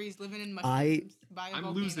sized furries living in mushrooms. by a I'm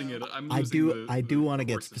volcano. losing it. I do want to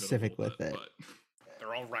get specific with it. But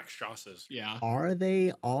They're all rakshasas. yeah. Are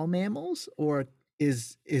they all mammals, or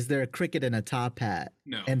is there a cricket in a top hat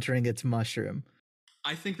No. entering its mushroom?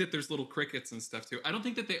 I think that there's little crickets and stuff too. I don't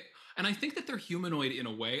think that and I think that they're humanoid in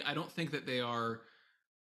a way. I don't think that they are,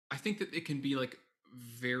 I think that it can be like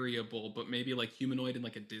variable, but maybe like humanoid in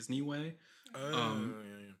like a Disney way. Yeah.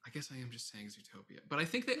 I guess I am just saying Zootopia, but I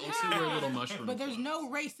think they also wear little mushroom. But there's clothes. no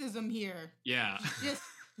racism here. Yeah.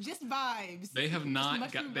 Just vibes. They have not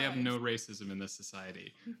mushroom they have vibes. no racism in this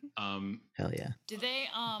society. Hell yeah. Do they,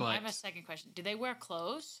 I have a But- second question. Do they wear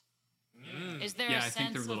clothes? Mm. Is there Yeah, a I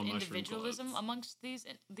think they're sense of little mushroom individualism clothes. amongst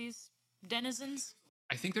these denizens?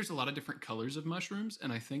 I think there's a lot of different colors of mushrooms,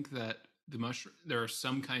 and I think that there are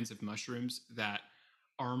some kinds of mushrooms that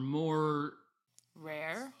are more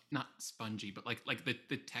Rare? not spongy, but like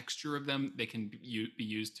the texture of them, they can be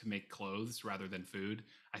used to make clothes rather than food.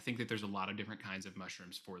 I think that there's a lot of different kinds of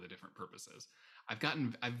mushrooms for the different purposes.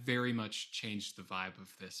 I've very much changed the vibe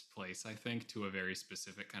of this place, I think, to a very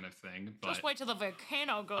specific kind of thing. But Just wait till the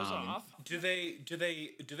volcano goes off. Do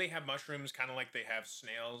they have mushrooms kind of like they have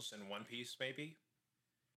snails in One Piece? Maybe.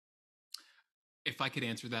 if I could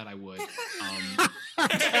answer that, I would.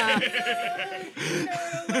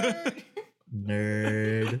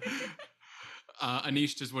 Nerd.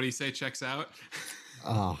 Anish, does what he say checks out?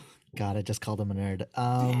 Oh God, I just called him a nerd.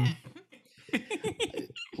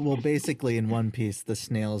 Well, basically, in One Piece, the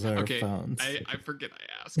snails are Okay, phones. I forget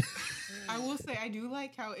I asked. I will say I do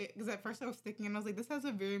like how it, because at first I was thinking and I was like, this has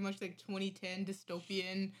a very much like 2010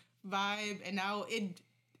 dystopian vibe, and now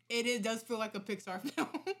does feel like a Pixar film.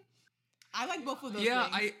 I like both of those Yeah,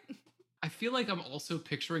 things. I feel like I'm also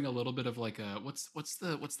picturing a little bit of like a what's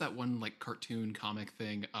that one like cartoon comic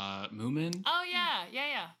thing? Moomin. Oh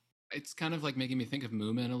yeah. It's kind of like making me think of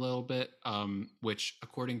Moomin a little bit, which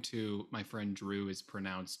according to my friend Drew is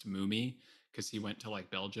pronounced Moomy because he went to like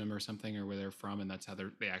Belgium or something or where they're from, and that's how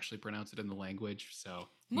they actually pronounce it in the language. So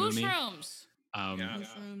Moomy. Mushrooms. Yeah.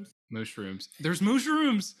 Mushrooms. There's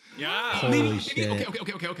mushrooms. Yeah. Holy Maybe, shit.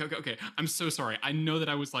 okay. I'm so sorry. I know that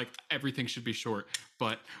I was like everything should be short,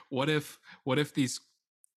 but what if these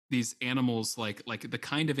animals like the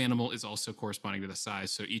kind of animal is also corresponding to the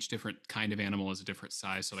size, so each different kind of animal is a different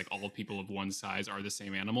size, so like all people of one size are the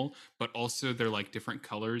same animal, but also they're like different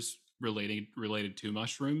colors related to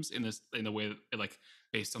mushrooms in the way that, like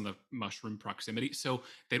based on the mushroom proximity, so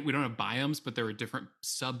that we don't have biomes, but there are different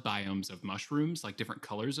sub biomes of mushrooms, like different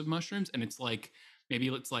colors of mushrooms, and it's like maybe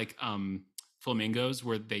it's like flamingos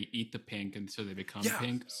where they eat the pink and so they become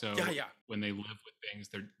pink, so when they live with things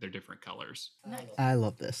they're different colors. Nice. I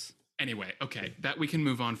love this. Anyway, okay, that we can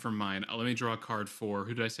move on from mine. Let me draw a card for,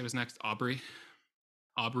 who did I say was next? Aubree.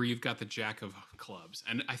 Aubree, you've got the Jack of Clubs.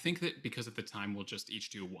 And I think that because at the time we'll just each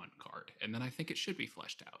do one card. And then I think it should be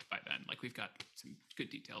fleshed out by then. Like we've got some good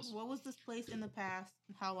details. What was this place in the past?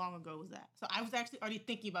 How long ago was that? So I was actually already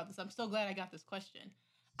thinking about this. I'm so glad I got this question.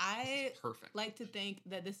 I Perfect. like to think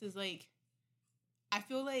that this is like, I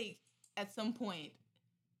feel like at some point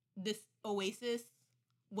this oasis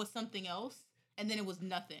was something else and then it was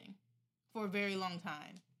nothing for a very long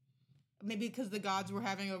time. Maybe because the gods were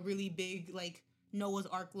having a really big, like, Noah's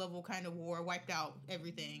Ark level kind of war, wiped out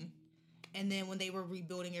everything. And then when they were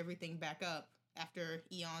rebuilding everything back up after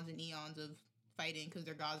eons and eons of fighting because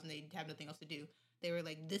they're gods and they have nothing else to do, they were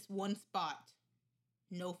like, this one spot,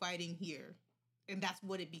 no fighting here. And that's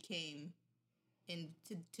what it became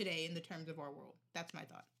today in the terms of our world. That's my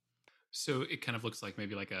thought. So it kind of looks like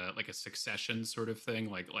maybe like a succession sort of thing,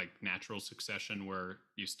 like natural succession where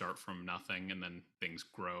you start from nothing and then things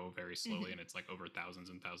grow very slowly and it's like over thousands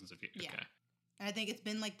and thousands of years. Yeah. Okay. And I think it's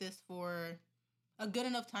been like this for a good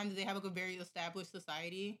enough time that they have like a very established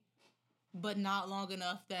society, but not long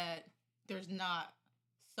enough that there's not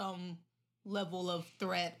some level of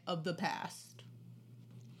threat of the past.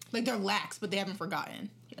 Like they're lax, but they haven't forgotten.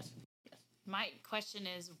 Yes. My question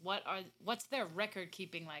is, what's their record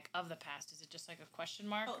keeping like of the past? Is it just like a question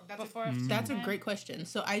mark That's a great question.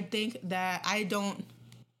 So I think that it's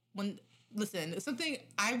something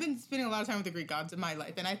I've been spending a lot of time with the Greek gods in my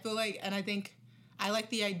life, and I feel like, and I think I like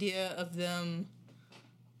the idea of them,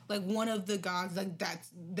 like one of the gods, like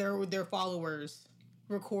that's their followers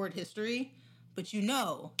record history, but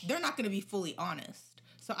they're not going to be fully honest.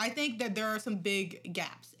 So I think that there are some big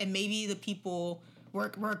gaps, and maybe the people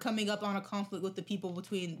we're coming up on a conflict with the people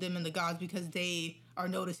between them and the gods because they are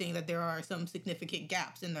noticing that there are some significant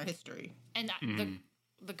gaps in their history. And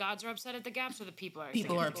the gods are upset at the gaps, or the people are?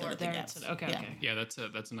 People are upset at the gaps. Okay. Yeah,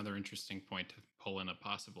 that's another interesting point to pull in a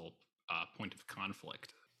possible point of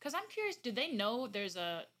conflict. Because I'm curious, do they know there's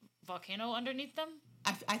a volcano underneath them?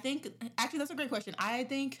 I think, actually, that's a great question. I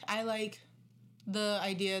think I like the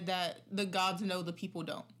idea that the gods know the people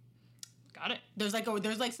don't. Got it. There's like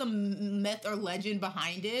some myth or legend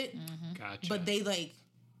behind it. Mm-hmm. Gotcha. But they like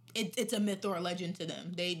it's a myth or a legend to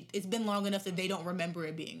them. It's been long enough that they don't remember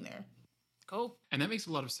it being there. Cool. And that makes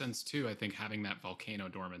a lot of sense too. I think having that volcano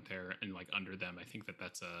dormant there and like under them, I think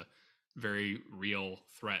that's a very real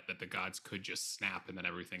threat that the gods could just snap and then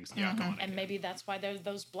everything's gone again. And maybe that's why there's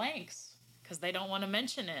those blanks, because they don't want to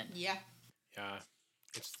mention it. Yeah. Yeah.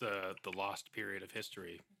 It's the lost period of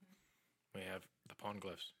history. We have the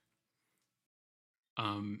poneglyphs.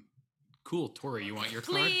 Cool. Tori, you want your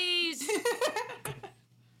Please. card?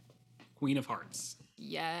 Queen of Hearts.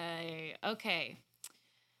 Yay. Okay.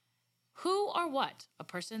 Who or what, a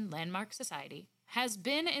person, landmark, society, has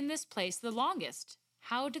been in this place the longest?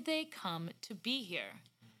 How did they come to be here?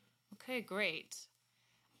 Okay, great.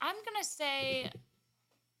 I'm going to say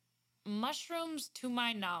mushrooms, to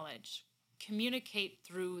my knowledge, communicate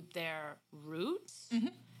through their roots.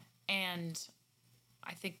 And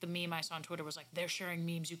I think the meme I saw on Twitter was like, they're sharing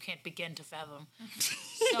memes you can't begin to fathom.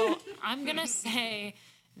 So I'm going to say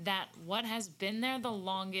that what has been there the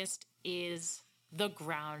longest is the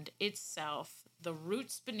ground itself, the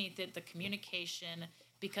roots beneath it, the communication,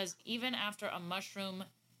 because even after a mushroom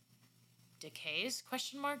decays, ?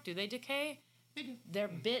 Do they decay? They do. Their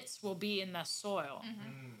bits will be in the soil.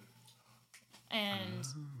 And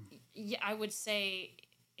yeah, I would say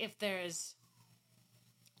if there's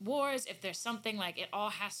wars, if there's something, like it all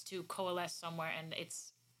has to coalesce somewhere and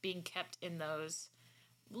it's being kept in those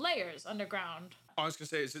layers underground. I was gonna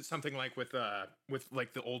say, is it something like with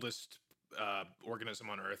like the oldest organism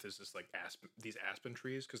on Earth is this like these aspen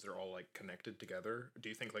trees because they're all like connected together? Do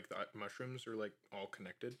you think like the mushrooms are like all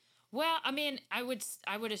connected? Well, I mean, I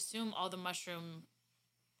would assume all the mushroom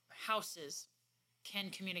houses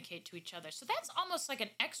can communicate to each other. So that's almost like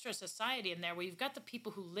an extra society in there where you've got the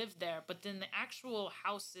people who live there, but then the actual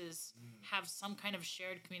houses have some kind of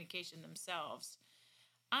shared communication themselves.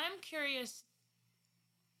 I'm curious.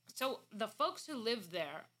 So the folks who live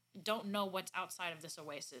there don't know what's outside of this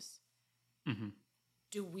oasis. Mm-hmm.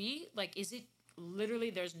 Do we? Like, is it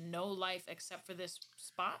literally there's no life except for this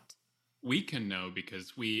spot? We can know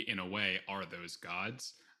because we, in a way, are those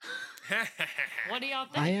gods. What do y'all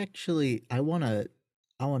think? I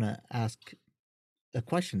wanna ask a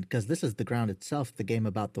question because this is the ground itself, the game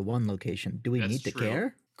about the one location. Do we That's need to true.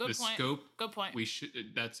 care? Good The point. scope. Good point. We should.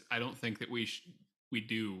 That's. I don't think that we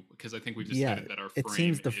do because I think we Yeah, decided that our it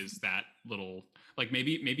frame seems is that little. Like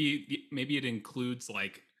maybe it includes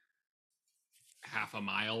like half a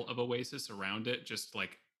mile of oasis around it, just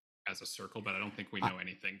like as a circle. But I don't think we know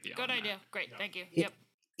anything beyond. Good idea. that. Great. Yeah. Thank you. It- Yep.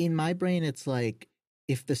 In my brain, it's like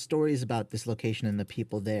if the story is about this location and the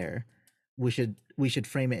people there, we should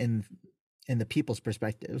frame it in the people's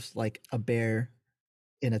perspectives, like a bear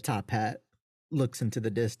in a top hat looks into the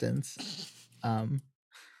distance, and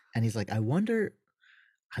he's like, I wonder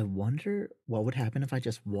what would happen if I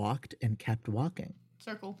just walked and kept walking.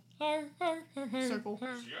 Circle. Circle.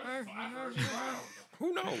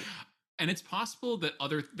 Who knows? And it's possible that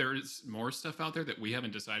there's more stuff out there that we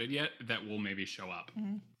haven't decided yet that will maybe show up.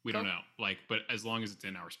 Mhm. We don't know. Like, but as long as it's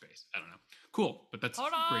in our space, I don't know. Cool, but that's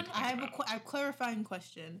Hold great on. to I think have about. a clarifying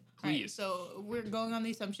question. Right, Please. so we're going on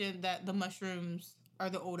the assumption that the mushrooms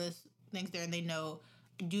are the oldest things there, and they know.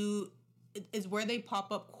 Is where they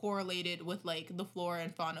pop up correlated with like the flora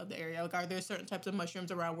and fauna of the area? Like, are there certain types of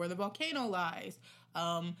mushrooms around where the volcano lies?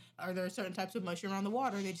 Are there certain types of mushroom around the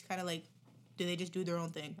water? They just kind of like, do they just do their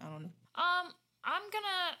own thing? I don't know. I'm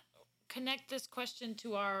gonna connect this question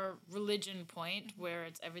to our religion point where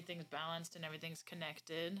it's everything's balanced and everything's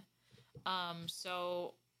connected.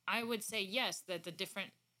 So I would say yes, that the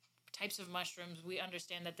different types of mushrooms, we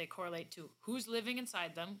understand that they correlate to who's living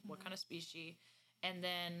inside them, what kind of species, and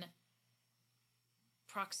then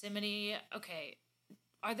proximity. Okay,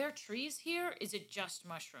 are there trees here? Is it just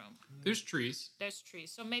mushroom? There's trees. There's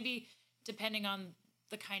trees. So maybe depending on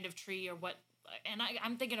the kind of tree or what, and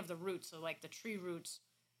I'm thinking of the roots. So like the tree roots,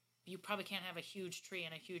 you probably can't have a huge tree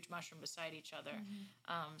and a huge mushroom beside each other.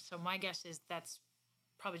 So my guess is that's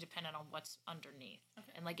probably dependent on what's underneath.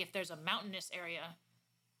 Okay. And like if there's a mountainous area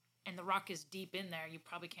and the rock is deep in there, you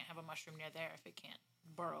probably can't have a mushroom near there if it can't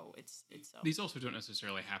burrow itself. These also don't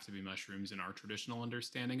necessarily have to be mushrooms in our traditional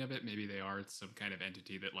understanding of it. Maybe they are some kind of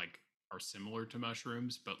entity that like are similar to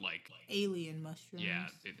mushrooms, but like Alien mushrooms. yeah,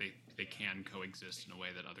 they can coexist in a way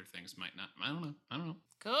that other things might not. I don't know.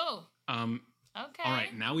 Cool. Okay. All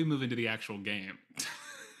right, now we move into the actual game.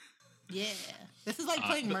 Yeah. This is like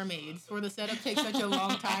playing Mermaids, where the setup takes such a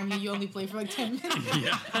long time and you only play for like 10 minutes.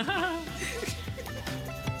 Yeah.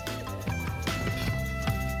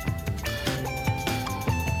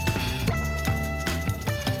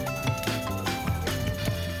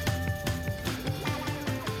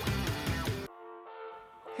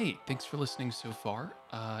 Hey, thanks for listening so far.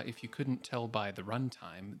 If you couldn't tell by the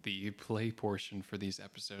runtime, the play portion for these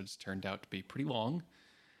episodes turned out to be pretty long.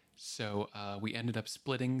 So we ended up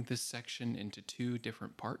splitting this section into 2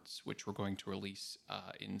 different parts, which we're going to release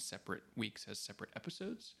in separate weeks as separate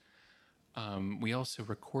episodes. We also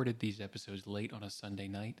recorded these episodes late on a Sunday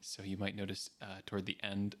night, so you might notice toward the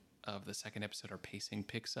end of the second episode, our pacing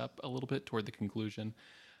picks up a little bit toward the conclusion.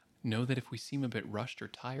 Know that if we seem a bit rushed or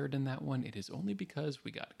tired in that one, it is only because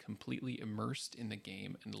we got completely immersed in the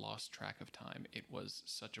game and lost track of time. It was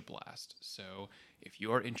such a blast. So if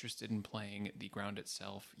you are interested in playing the ground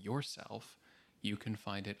itself yourself, you can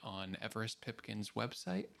find it on Everest Pipkin's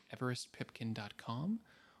website, everestpipkin.com,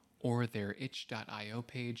 or their itch.io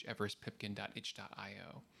page,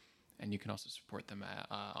 everestpipkin.itch.io. And you can also support them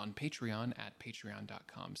on Patreon at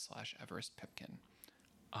patreon.com/everestpipkin.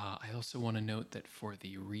 I also want to note that for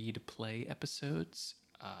the read play episodes,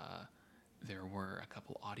 there were a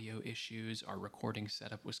couple audio issues. Our recording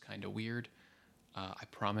setup was kind of weird. I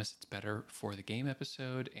promise it's better for the game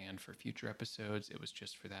episode and for future episodes. It was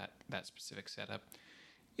just for that specific setup.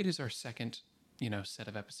 It is our second, set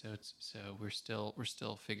of episodes, so we're still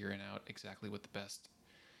figuring out exactly what the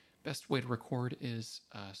best way to record is.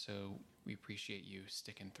 So we appreciate you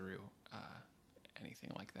sticking through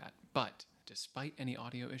anything like that. But Despite any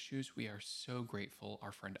audio issues, we are so grateful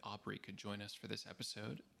our friend Aubree could join us for this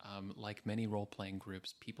episode. Like many role-playing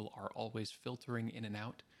groups, people are always filtering in and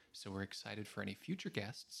out, so we're excited for any future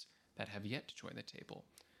guests that have yet to join the table.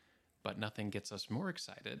 But nothing gets us more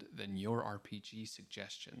excited than your RPG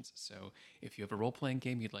suggestions. So if you have a role-playing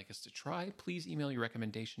game you'd like us to try, please email your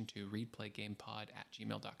recommendation to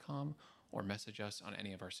readplaygamepod@gmail.com or message us on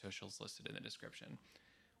any of our socials listed in the description.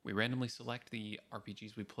 We randomly select the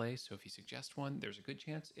RPGs we play, so if you suggest one, there's a good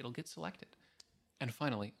chance it'll get selected. And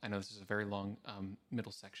finally, I know this is a very long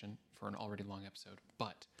middle section for an already long episode,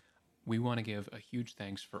 but we want to give a huge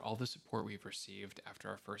thanks for all the support we've received after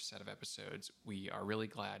our first set of episodes. We are really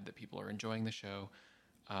glad that people are enjoying the show,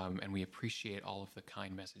 and we appreciate all of the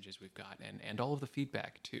kind messages we've got and all of the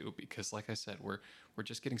feedback too, because like I said, we're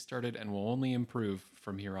just getting started and we'll only improve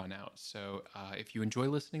from here on out. So if you enjoy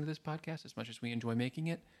listening to this podcast as much as we enjoy making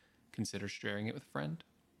it, consider sharing it with a friend,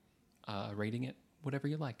 rating it, whatever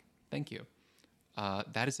you like. Thank you.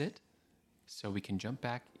 That is it. So we can jump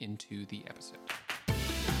back into the episode.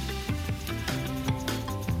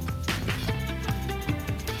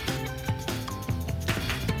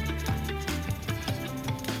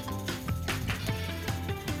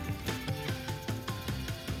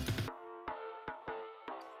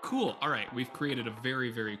 Cool. All right. We've created a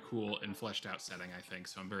very, very cool and fleshed out setting, I think.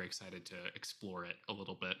 So I'm very excited to explore it a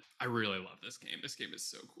little bit. I really love this game. This game is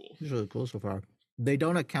so cool. It's really cool so far. They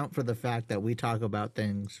don't account for the fact that we talk about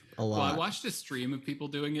things a lot. Well, I watched a stream of people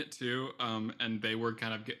doing it too, and they were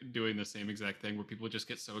kind of doing the same exact thing where people just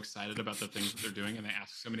get so excited about the things that they're doing, and they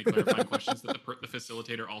ask so many clarifying questions that the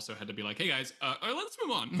facilitator also had to be like, "Hey guys, all right, let's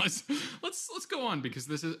move on. Let's go on because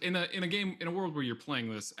this is in a game in a world where you're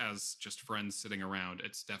playing this as just friends sitting around.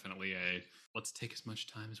 It's definitely a let's take as much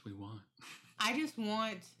time as we want." I just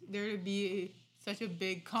want there to be such a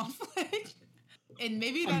big conflict. And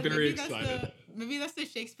maybe I'm very excited. Maybe that's the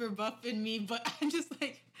Shakespeare buff in me, but I'm just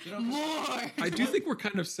like more. I do think we're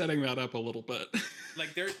kind of setting that up a little bit.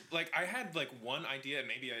 I had one idea, and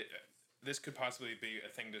maybe this could possibly be a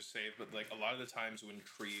thing to say, but a lot of the times when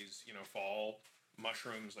trees, fall,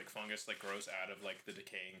 mushrooms like fungus grows out of the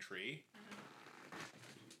decaying tree.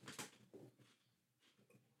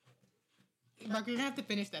 Mark, you're gonna have to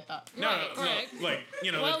finish that thought. No,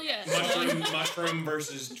 Well, yes. mushroom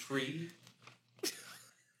versus tree.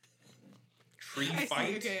 Tree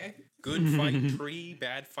fight. Okay. Good fight tree,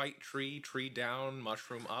 bad fight tree, tree down,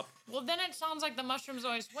 mushroom up. Well, then it sounds like the mushrooms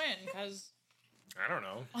always win, because... I don't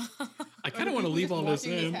know. I kind of want to leave all this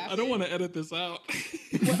in. I don't want to edit this out. I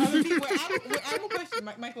have a question,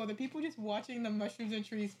 Michael. Are the people just watching the mushrooms and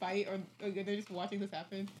trees fight, or they're just watching this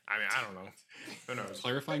happen? I mean, I don't know. Who knows?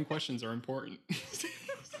 Clarifying questions are important.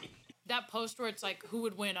 That post where it's like, who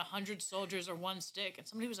would win, 100 soldiers or one stick? And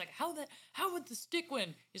somebody was like, how would the stick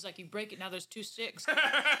win? He's like, you break it, now there's 2 sticks.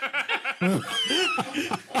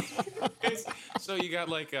 So you got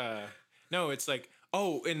no, it's like,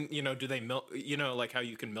 oh, and do they milk, how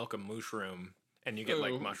you can milk a mushroom and you get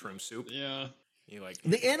mushroom soup? Yeah. You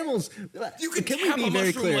the animals. You can have we be a very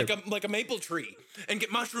mushroom clear? like a maple tree and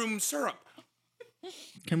get mushroom syrup.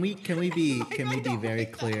 Can we be very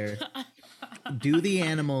clear? Do the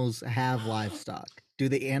animals have livestock? Do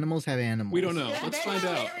the animals have animals? We don't know. Let's find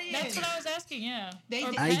out. That's what I was asking, yeah.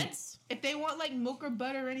 Or pets? If they want milk or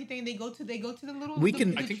butter or anything, they go to the little. I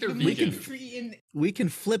think they're vegan. We can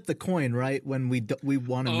flip the coin, right? When we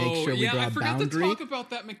want to make sure we draw a boundary. I forgot to talk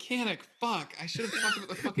about that mechanic. Fuck, I should have talked about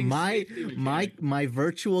the fucking my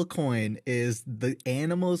virtual coin is the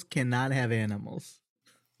animals cannot have animals.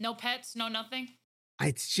 No pets, no nothing?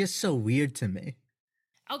 It's just so weird to me.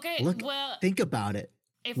 Okay, Look, well... think about it.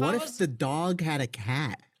 What if the dog had a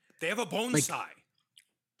cat? They have a bonsai.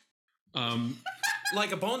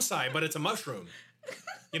 Like a bonsai, but it's a mushroom.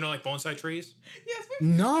 Like bonsai trees? Yes.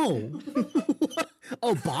 No.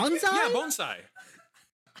 Oh, bonsai? Yeah, bonsai.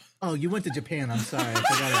 Oh, you went to Japan. I'm sorry. I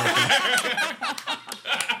forgot about that.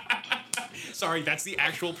 Sorry, that's the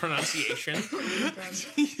actual pronunciation.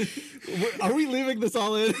 Are we leaving this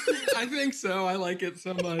all in? I think so. I like it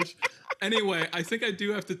so much. Anyway, I think I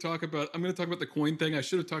do have to talk about... I'm going to talk about the coin thing. I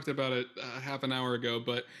should have talked about it half an hour ago,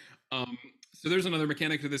 but... So there's another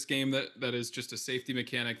mechanic to this game that is just a safety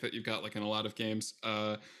mechanic that you've got in a lot of games.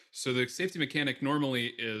 So the safety mechanic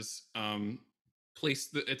normally is you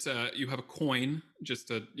have a coin,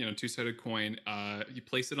 just a 2-sided coin. You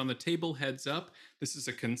place it on the table heads up. This is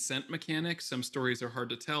a consent mechanic. Some stories are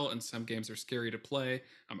hard to tell and some games are scary to play.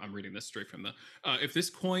 I'm reading this straight from the... if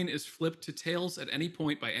this coin is flipped to tails at any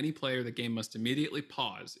point by any player, the game must immediately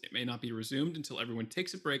pause. It may not be resumed until everyone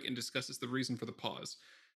takes a break and discusses the reason for the pause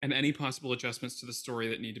and any possible adjustments to the story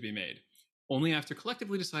that need to be made. Only after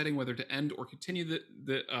collectively deciding whether to end or continue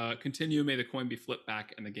continue may the coin be flipped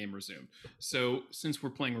back and the game resume. So since we're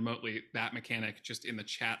playing remotely, that mechanic just in the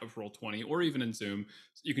chat of Roll20 or even in Zoom,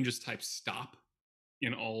 you can just type stop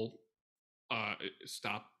in all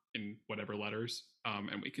stop in whatever letters,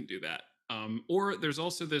 and we can do that. Or there's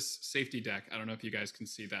also this safety deck. I don't know if you guys can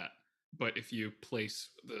see that, but if you place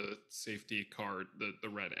the safety card, the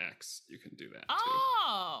red X, you can do that too.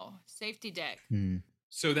 Oh, safety deck.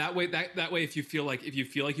 So that way, that way, if you feel like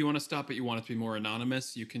you want to stop, but you want it to be more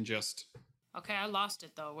anonymous, you can just. Okay, I lost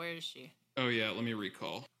it though. Where is she? Oh yeah, let me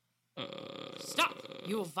recall. Stop!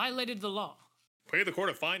 You have violated the law. Pay the court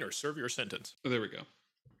a fine or serve your sentence. Oh, there we go.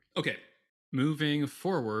 Okay, moving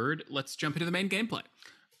forward, let's jump into the main gameplay.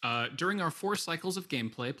 During our 4 cycles of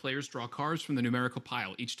gameplay, players draw cards from the numerical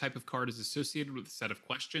pile. Each type of card is associated with a set of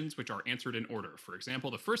questions which are answered in order. For example,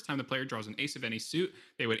 the first time the player draws an ace of any suit,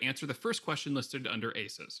 they would answer the first question listed under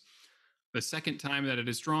aces. The second time that it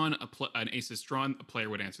is drawn, an ace is drawn, a player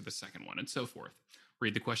would answer the second one, and so forth.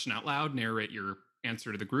 Read the question out loud, narrate your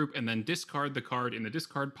answer to the group, and then discard the card in the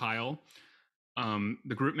discard pile.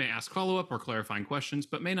 The group may ask follow-up or clarifying questions,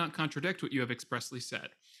 but may not contradict what you have expressly said.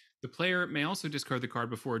 The player may also discard the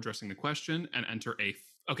card before addressing the question and enter a.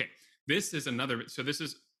 Okay, this is another. So this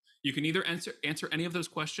is, you can either answer any of those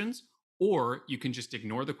questions, or you can just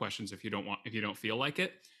ignore the questions if you don't feel like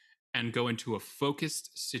it, and go into a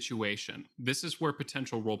focused situation. This is where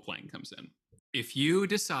potential role playing comes in. If you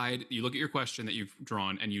decide, you look at your question that you've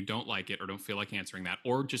drawn and you don't like it or don't feel like answering that,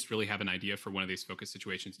 or just really have an idea for one of these focus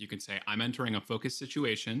situations, you can say, I'm entering a focus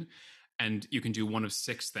situation, and you can do one of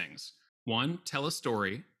 6 things. 1, tell a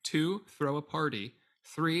story. 2, throw a party.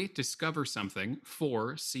 3, discover something.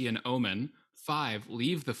 4, see an omen. 5,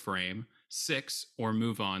 leave the frame. 6, or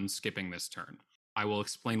move on, skipping this turn. I will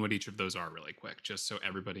explain what each of those are really quick, just so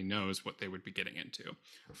everybody knows what they would be getting into.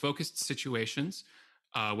 Focused situations.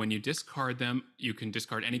 When you discard them, you can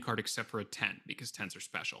discard any card except for a 10, because 10s are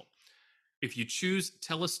special. If you choose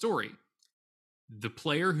tell a story, the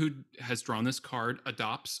player who has drawn this card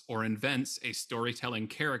adopts or invents a storytelling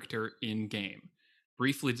character in-game.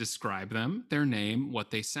 Briefly describe them, their name,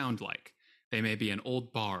 what they sound like. They may be an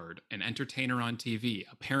old bard, an entertainer on TV,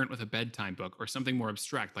 a parent with a bedtime book, or something more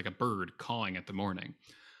abstract like a bird cawing at the morning.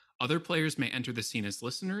 Other players may enter the scene as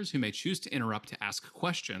listeners who may choose to interrupt to ask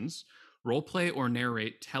questions, roleplay or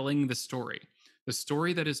narrate telling the story. The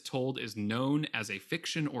story that is told is known as a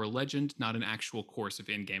fiction or legend, not an actual course of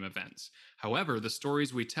in-game events. However, the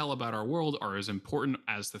stories we tell about our world are as important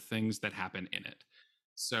as the things that happen in it.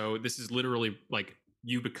 So this is literally like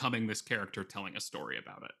you becoming this character telling a story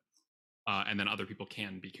about it. And then other people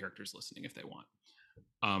can be characters listening if they want.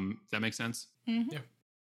 Does that make sense? Mm-hmm. Yeah.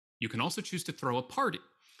 You can also choose to throw a party.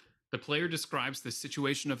 The player describes the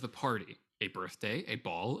situation of the party: a birthday, a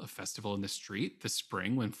ball, a festival in the street, the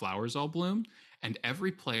spring when flowers all bloom, and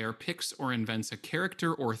every player picks or invents a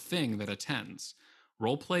character or thing that attends.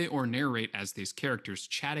 Roleplay or narrate as these characters,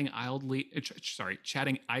 chatting idly,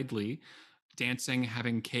 dancing,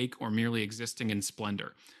 having cake, or merely existing in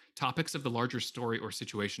splendor. Topics of the larger story or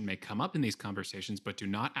situation may come up in these conversations, but do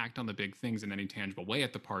not act on the big things in any tangible way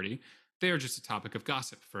at the party. They are just a topic of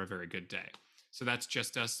gossip for a very good day. So that's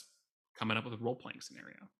just us coming up with a role-playing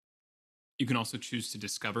scenario. You can also choose to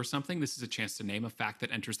discover something. This is a chance to name a fact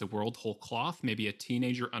that enters the world whole cloth. Maybe a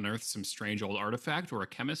teenager unearths some strange old artifact, or a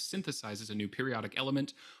chemist synthesizes a new periodic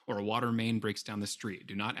element, or a water main breaks down the street.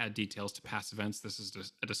 Do not add details to past events. This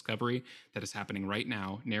is a discovery that is happening right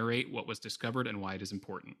now. Narrate what was discovered and why it is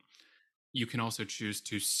important. You can also choose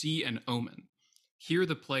to see an omen. Here,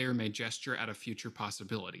 the player may gesture at a future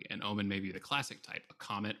possibility. An omen may be the classic type: a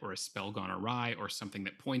comet or a spell gone awry, or something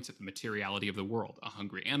that points at the materiality of the world: a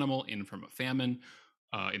hungry animal in from a famine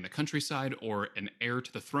in the countryside, or an heir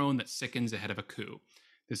to the throne that sickens ahead of a coup.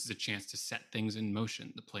 This is a chance to set things in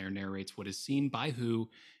motion. The player narrates what is seen by who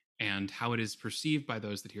and how it is perceived by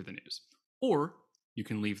those that hear the news. Or you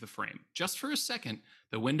can leave the frame. Just for a second,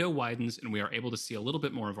 the window widens and we are able to see a little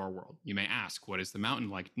bit more of our world. You may ask, what is the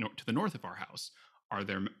mountain like to the north of our house? Are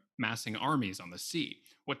there massing armies on the sea?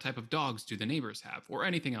 What type of dogs do the neighbors have? Or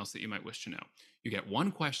anything else that you might wish to know. You get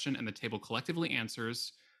one question and the table collectively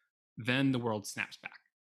answers, then the world snaps back.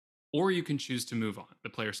 Or you can choose to move on. The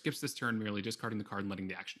player skips this turn, merely discarding the card and letting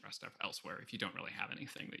the action rest elsewhere if you don't really have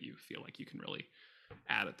anything that you feel like you can really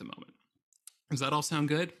add at the moment. Does that all sound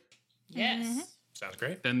good? Yes. Mm-hmm. Sounds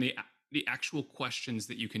great. Then the actual questions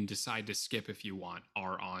that you can decide to skip if you want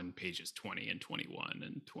are on pages 20 and 21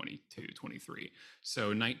 and 22, 23.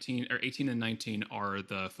 So 18 and 19 are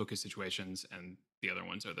the focus situations, and the other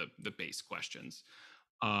ones are the base questions.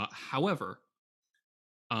 However,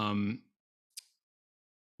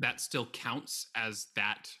 that still counts as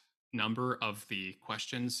that number of the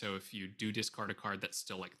question. So if you do discard a card, that's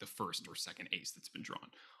still like the first or second ace that's been drawn.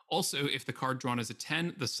 Also, if the card drawn is a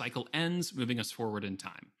 10, the cycle ends, moving us forward in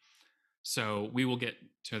time. So we will get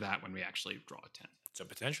to that when we actually draw a 10. So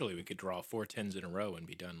potentially we could draw 4 10s in a row and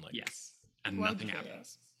be done. Like Yes, and Why'd nothing you say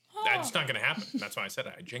happens. That's not going to happen. That's why I said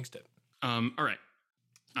it. I jinxed it. All right.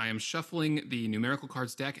 I am shuffling the numerical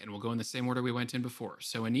cards deck, and we'll go in the same order we went in before.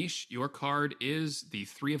 So, Anish, your card is the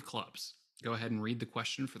 3 of clubs. Go ahead and read the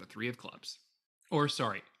question for the 3 of clubs. Or,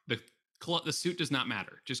 sorry, the suit does not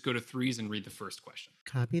matter. Just go to 3s and read the first question.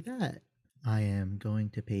 Copy that. I am going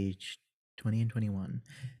to page 20 and 21.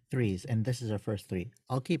 3s, and this is our first 3.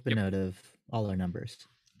 I'll keep a note of all our numbers.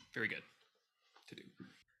 Very good to do.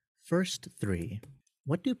 First 3.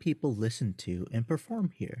 What do people listen to and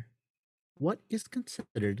perform here? What is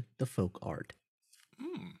considered the folk art?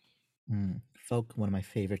 Folk, one of my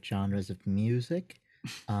favorite genres of music.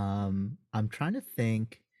 I'm trying to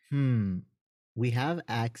think. We have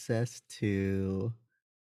access to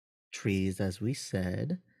trees, as we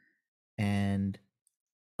said. And,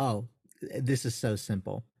 this is so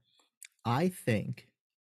simple. I think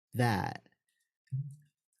that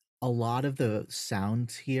a lot of the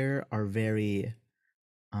sounds here are very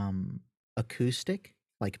acoustic,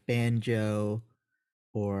 like banjo,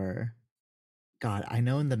 or God, I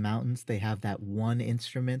know in the mountains they have that one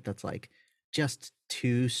instrument that's like just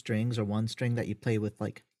 2 strings or 1 string that you play with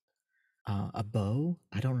like a bow.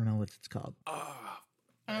 I don't know what it's called. I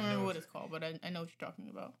don't remember what it's called, but I know what you're talking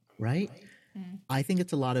about. Right? I think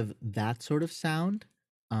it's a lot of that sort of sound.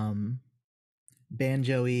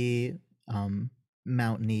 Banjo-y,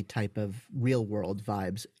 mountainy type of real world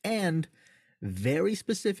vibes. And very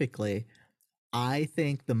specifically, I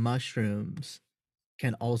think the mushrooms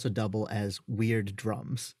can also double as weird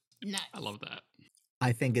drums. Nice. I love that.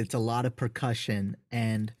 I think it's a lot of percussion,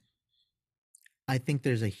 and I think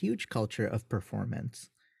there's a huge culture of performance.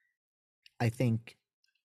 I think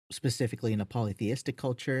specifically in a polytheistic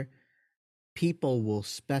culture, people will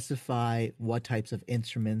specify what types of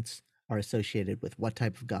instruments are associated with what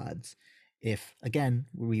type of gods. If, again,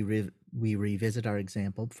 we revisit our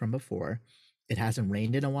example from before, it hasn't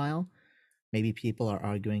rained in a while, maybe people are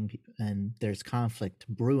arguing and there's conflict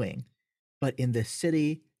brewing. But in this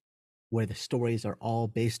city where the stories are all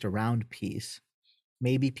based around peace,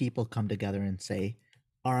 maybe people come together and say,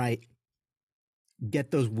 all right,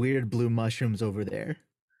 get those weird blue mushrooms over there.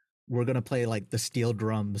 We're going to play like the steel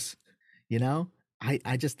drums, you know?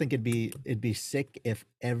 I just think it'd be sick if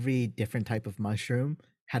every different type of mushroom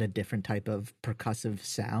had a different type of percussive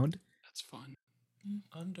sound. That's fun.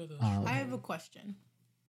 Under the I have a question.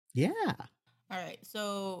 Yeah. All right,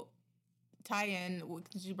 so tie in,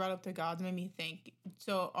 since you brought up the gods, made me think.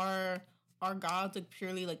 So are gods like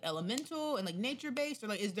purely like elemental and like nature based, or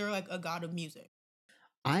like is there like a god of music?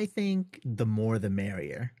 I think the more the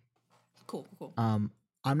merrier. Cool. I'm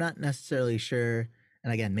not necessarily sure,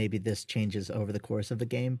 and again, maybe this changes over the course of the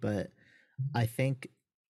game, but I think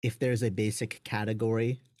if there's a basic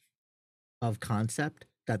category of concept,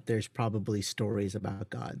 that there's probably stories about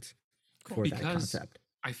gods for that concept.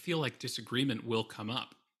 I feel like disagreement will come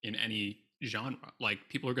up in any genre. Like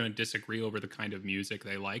people are going to disagree over the kind of music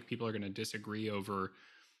they like. People are going to disagree over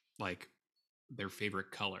like their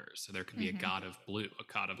favorite colors. So there could be a god of blue,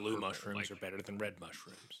 a god of blue purple, mushrooms like, are better than red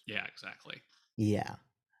mushrooms. Yeah, exactly. Yeah.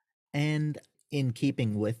 And in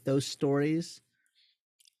keeping with those stories,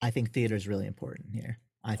 I think theater is really important here.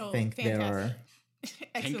 I think fantastic. there are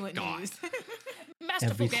excellent God. news.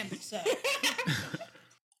 Masterful gambit, sir.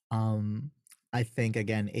 I think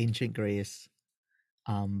again ancient Greece,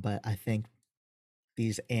 but I think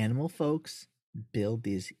these animal folks build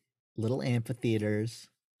these little amphitheaters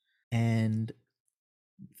and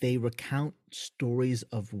they recount stories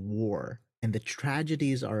of war, and the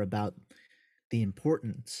tragedies are about the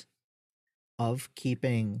importance of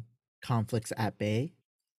keeping conflicts at bay.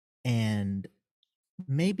 And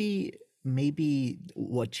maybe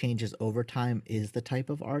what changes over time is the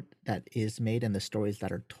type of art that is made and the stories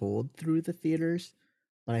that are told through the theaters.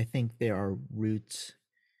 But I think there are roots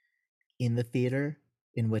in the theater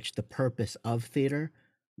in which the purpose of theater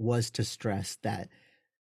was to stress that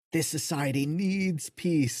this society needs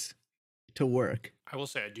peace to work. I will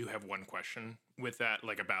say I do have one question with that,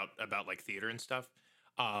 like about like theater and stuff.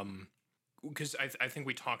 Because I think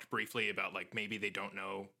we talked briefly about like maybe they don't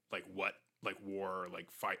know like what like war or like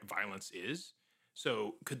violence is.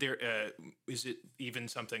 So could there is it even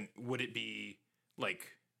something? Would it be like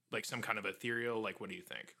some kind of ethereal? Like what do you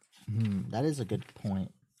think? That is a good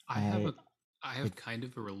point. I have kind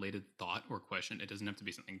of a related thought or question. It doesn't have to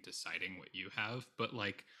be something deciding what you have, but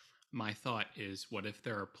like my thought is, what if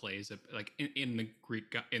there are plays like in the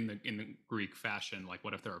Greek fashion? Like,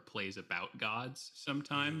 what if there are plays about gods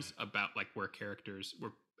sometimes, about like where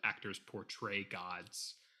actors portray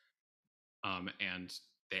gods, and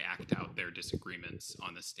they act out their disagreements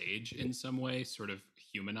on the stage in some way, sort of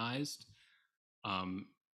humanized.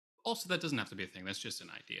 Also, that doesn't have to be a thing. That's just an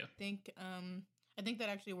idea. I think that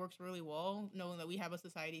actually works really well, knowing that we have a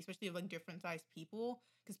society, especially of like different sized people,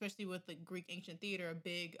 especially with the Greek ancient theater, a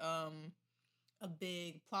big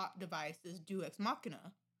plot device is Deus Ex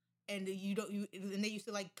Machina, and and they used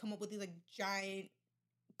to like come up with these like giant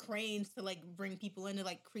cranes to like bring people in to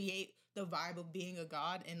like create the vibe of being a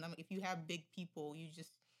god, and if you have big people, you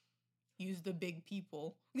just use the big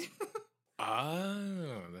people.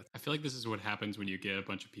 Oh, I feel like this is what happens when you get a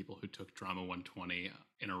bunch of people who took Drama 120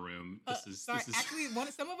 in a room. Actually, some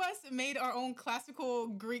of us made our own classical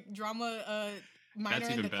Greek drama minor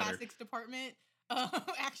in the classics department.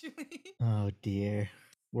 Actually, oh dear,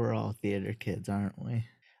 we're all theater kids, aren't we?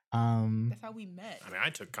 That's how we met. I mean, I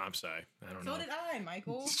took comp sci. I don't know. So did I,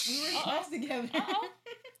 Michael. We were in class together.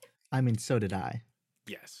 I mean, so did I.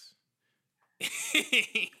 Yes.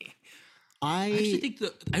 I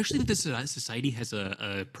actually think this society has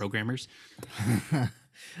a programmers.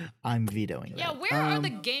 I'm vetoing that. Yeah, where are the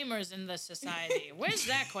gamers in this society? Where's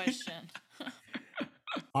that question?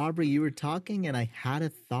 Aubree, you were talking and I had a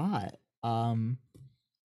thought.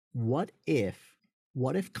 What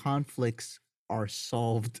if conflicts are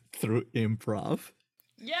solved through improv?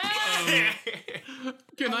 Yeah.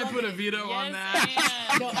 Can I put a veto on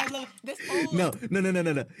that? No, I love this whole... No.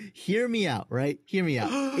 Hear me out, right? Hear me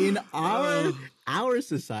out. In our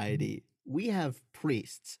society, we have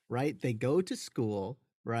priests, right? They go to school,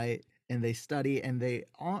 right? And they study, and they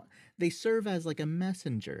serve as like a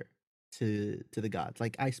messenger to the gods.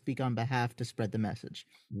 Like, I speak on behalf to spread the message.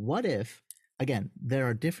 What if, again, there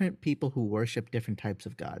are different people who worship different types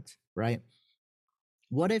of gods, right?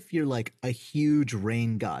 What if you're like a huge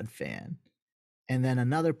rain god fan, and then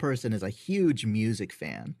another person is a huge music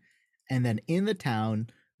fan, and then in the town,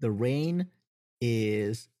 the rain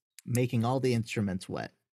is making all the instruments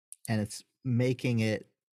wet, and it's making it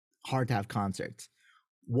hard to have concerts?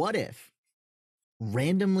 What if,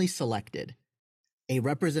 randomly selected, a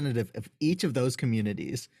representative of each of those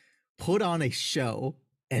communities put on a show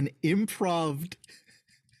and improved,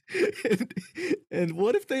 and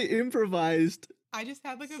what if they improvised? I just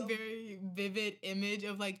had like a very vivid image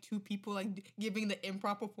of like two people like giving the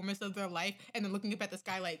improv performance of their life, and then looking up at the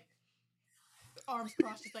sky like arms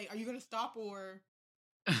crossed, just like, are you gonna stop or?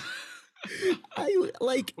 I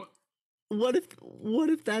like. What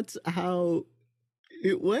if that's how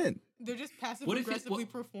it went? They're just passive aggressively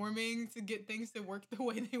performing to get things to work the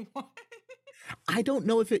way they want. I don't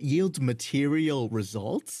know if it yields material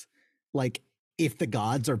results. Like, if the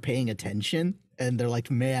gods are paying attention and they're like,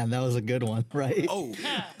 man, that was a good one, right? Oh,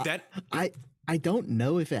 that I don't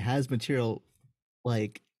know if it has material,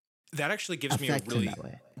 like, that actually gives me a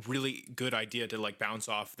really good idea to like bounce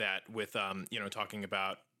off that with talking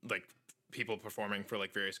about like people performing for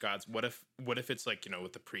like various gods. What if it's like,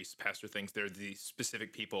 with the priest pastor things, they're the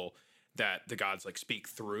specific people that the gods like speak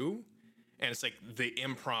through, and it's like the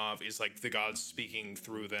improv is like the gods speaking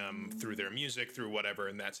through them, through their music, through whatever,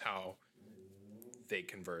 and that's how they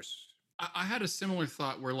converse. I had a similar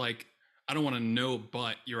thought where, like, I don't want to know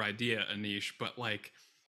but your idea, Anish, but like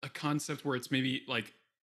a concept where it's maybe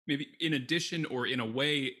in addition or in a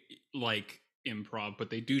way like improv, but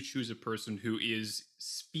they do choose a person who is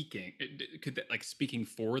speaking, speaking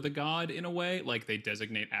for the god in a way, like they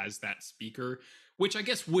designate as that speaker, which I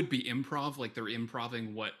guess would be improv, like they're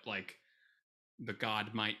improving what like the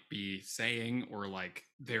god might be saying, or like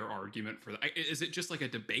their argument for that. Is it just like a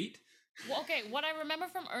debate? Well, okay, what I remember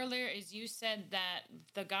from earlier is you said that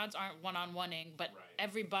the gods aren't one-on-oneing, but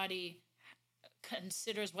everybody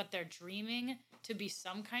considers what they're dreaming to be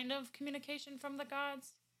some kind of communication from the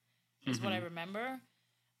gods, is what I remember,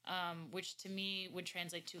 which to me would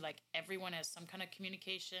translate to, like, everyone has some kind of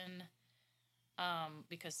communication,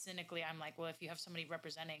 because cynically I'm like, well, if you have somebody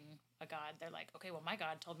representing a god, they're like, okay, well, my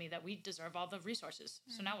god told me that we deserve all the resources,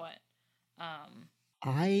 so now what?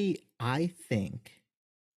 I think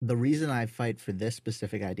the reason I fight for this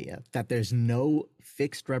specific idea, that there's no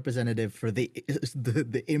fixed representative for the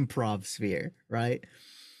improv sphere, right?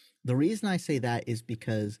 The reason I say that is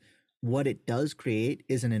because what it does create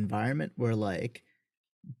is an environment where, like,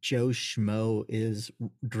 Joe Schmo is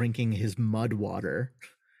drinking his mud water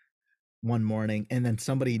one morning, and then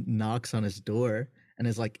somebody knocks on his door and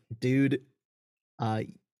is like, dude,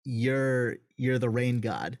 you're the rain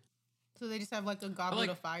god. So they just have like a goblet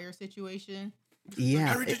of fire situation. Yeah,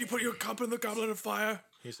 Harry, did you put your cup in the goblet of fire?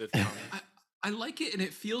 He said, "Come." I like it, and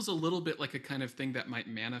it feels a little bit like a kind of thing that might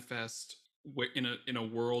manifest in a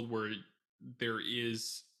world where there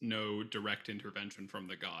is no direct intervention from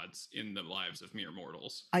the gods in the lives of mere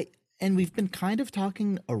mortals. and we've been kind of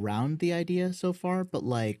talking around the idea so far, but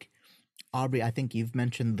like Aubree, I think you've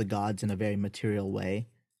mentioned the gods in a very material way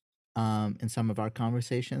in some of our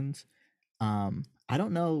conversations. I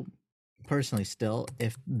don't know personally still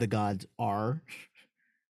if the gods are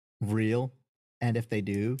real and if they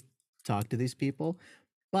do talk to these people,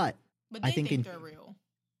 but But I they think think in they're real.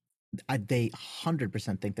 they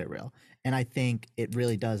 100% think they're real, and I think it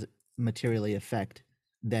really does materially affect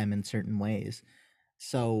them in certain ways.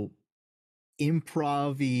 So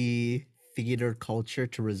improv theater culture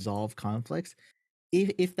to resolve conflicts,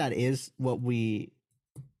 if that is what we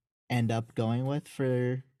end up going with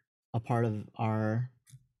for a part of our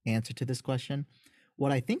answer to this question,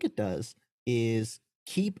 what I think it does is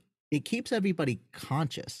keeps everybody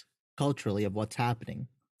conscious culturally of what's happening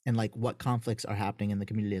and like what conflicts are happening in the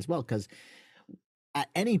community as well, because at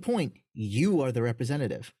any point you are the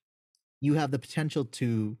representative. You have the potential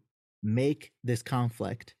to make this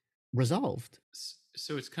conflict resolved.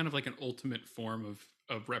 So it's kind of like an ultimate form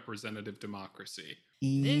of representative democracy.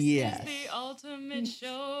 This Yes. is the ultimate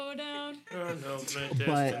showdown. An ultimate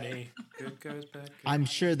But- destiny. Good guys back. I'm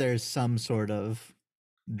sure there's some sort of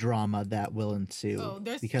drama that will ensue Oh,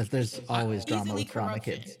 because there's always drama Easily with drama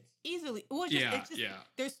corruption. kids. Easily. Well, it's just Yeah.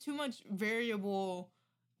 there's too much variable.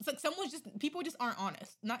 It's like people just aren't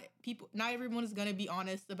honest. Not everyone is gonna be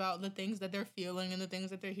honest about the things that they're feeling and the things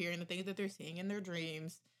that they're hearing, the things that they're seeing in their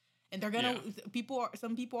dreams. And they're gonna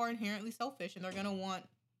some people are inherently selfish and they're gonna want,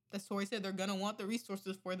 as Tori said, they're gonna want the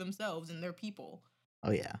resources for themselves and their people.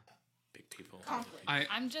 Oh yeah. Big people. Conflict.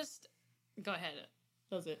 I'm just go ahead.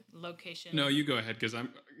 Does it? Location. No, you go ahead because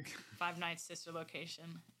I'm. Five Nights sister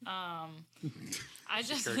location. I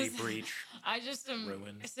just Security breach. I just am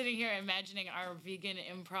Ruin. sitting here imagining our vegan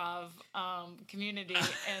improv community,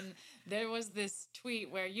 and there was this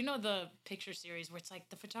tweet where, you know, the picture series where it's like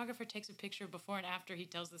the photographer takes a picture before and after he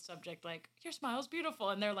tells the subject like, your smile's beautiful,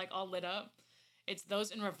 and they're like all lit up. It's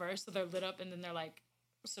those in reverse, so they're lit up and then they're like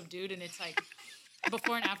subdued, and it's like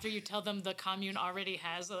before and after you tell them the commune already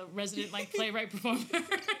has a resident like playwright performer.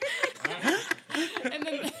 and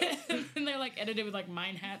then they're like edited with like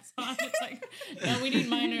mine hats on. It's like, no, we need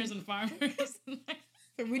miners and farmers.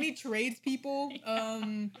 So we need tradespeople. We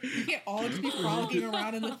can't all just be frolicking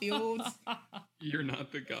around in the fields. You're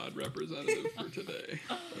not the god representative for today.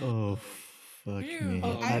 Oh fuck me.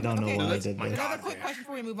 Oh, I don't know okay, why I that's did my this. God. Another quick question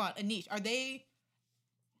before we move on. Anish, are they,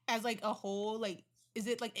 as like a whole, like, is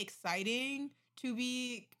it like exciting to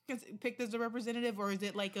be picked as a representative, or is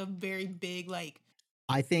it like a very big like?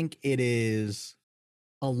 I think it is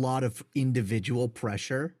a lot of individual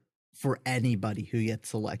pressure for anybody who gets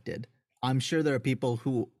selected. I'm sure there are people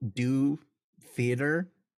who do theater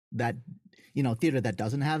that, theater that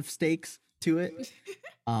doesn't have stakes to it.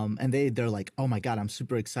 And they're like, oh my God, I'm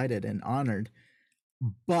super excited and honored.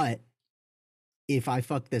 But if I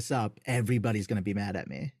fuck this up, everybody's going to be mad at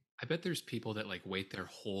me. I bet there's people that like wait their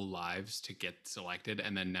whole lives to get selected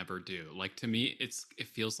and then never do. Like to me, it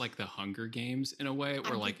feels like the Hunger Games in a way,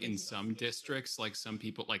 where like in some districts, like some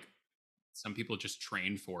people just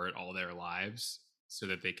train for it all their lives so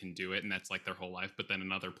that they can do it, and that's like their whole life. But then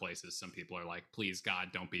in other places, some people are like, please God,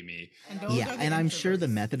 don't be me. And those Yeah, are the and I'm sure the introverts.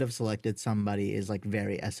 method of selected somebody is like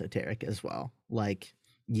very esoteric as well. Like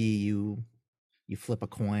you flip a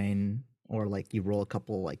coin, or like you roll a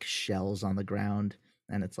couple like shells on the ground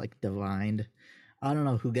and it's like divined. I don't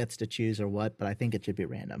know who gets to choose or what, but I think it should be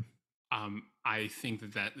random. I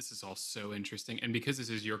think that this is all so interesting, and because this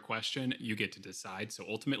is your question, you get to decide. So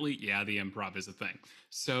ultimately, yeah, the improv is a thing.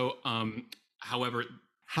 So, however,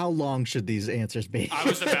 How long should these answers be? I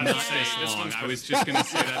was about to not say this this long. one's I was just going to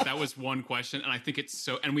say that was one question, and I think it's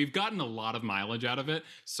so, and we've gotten a lot of mileage out of it.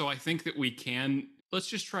 So I think that let's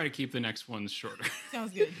just try to keep the next ones shorter.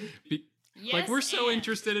 Sounds good. Like we're so and.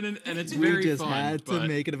 interested in it, and it's we very just fun. had to but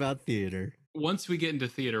make it about theater. once we get into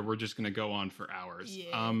theater, we're just going to go on for hours.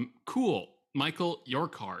 Yeah. Cool, Michael, your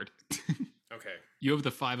card. Okay. You have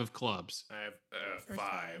the 5 of clubs. I have First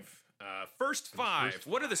five. First five.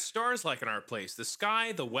 What are the stars like in our place? The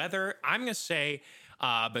sky, the weather. I'm gonna say,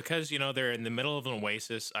 because they're in the middle of an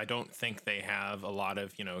oasis. I don't think they have a lot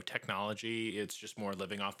of technology. It's just more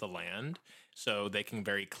living off the land, so they can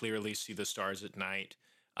very clearly see the stars at night.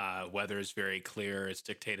 Weather is very clear. It's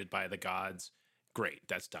dictated by the gods. Great.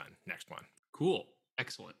 That's done. Next one. Cool,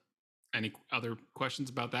 excellent. Any other questions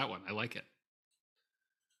about that one? I like it.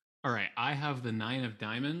 All right, I have the 9 of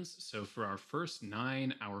diamonds. So for our first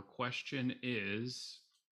 9, our question is,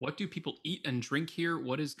 what do people eat and drink here?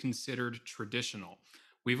 What is considered traditional?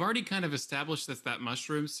 We've already kind of established that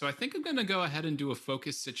mushrooms, so I think I'm going to go ahead and do a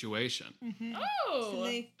focus situation. Mm-hmm. Oh. So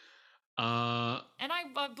they, And I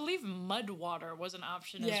believe mud water was an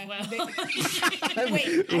option Yeah, as well.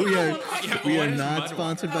 Wait, we are what is not mud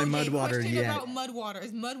sponsored by okay, mud water question yet. about mud water.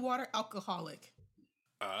 Is mud water alcoholic?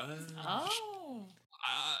 Oh.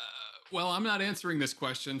 Well, I'm not answering this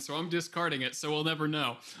question, so I'm discarding it, so we'll never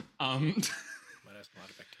know. Might have a lot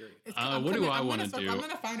of bacteria. What do I want to do? I'm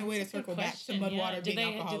gonna find a way to That's a good circle back to question, mud yeah. water being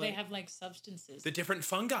alcoholic. Do they have like substances? The different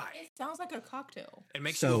fungi. It sounds like a cocktail. It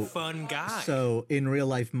makes So- you a fun guy. So in real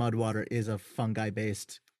life, mud water is a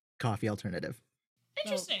fungi-based coffee alternative.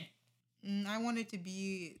 Interesting. I want it to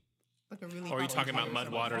be like a really. Or are you hot talking about water.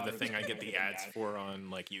 mud water, the thing I get the ads for on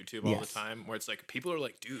like YouTube all the Yes. time, where it's like people are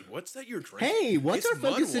like, "Dude, what's that you're drinking?" Hey, what's It's our focus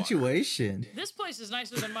mud water." situation? This place is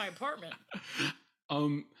nicer than my apartment.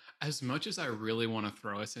 As much as I really want to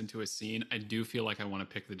throw us into a scene, I do feel like I want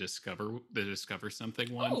to pick the discover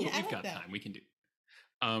something one. Oh, but yeah, I we've like got that. time. We can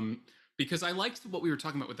do. Because I liked what we were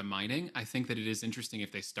talking about with the mining. I think that it is interesting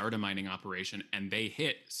if they start a mining operation and they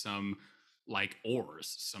hit some like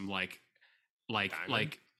ores, some like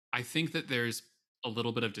Diamond? I think that there's a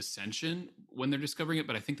little bit of dissension when they're discovering it,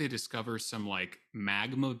 but I think they discover some like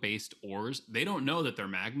magma based ores. They don't know that they're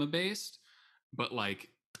magma based, but like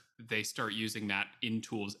they start using that in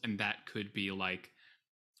tools, and that could be like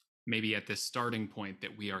maybe at this starting point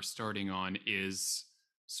that we are starting on is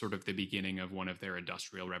sort of the beginning of one of their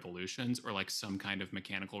industrial revolutions, or like some kind of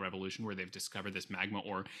mechanical revolution where they've discovered this magma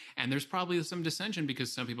ore. And there's probably some dissension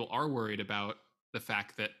because some people are worried about the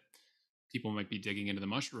fact that people might be digging into the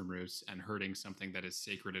mushroom roots and hurting something that is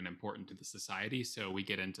sacred and important to the society. So we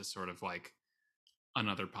get into sort of like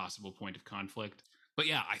another possible point of conflict. But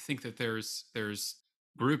yeah, I think that there's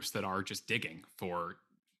groups that are just digging for,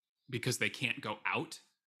 because they can't go out,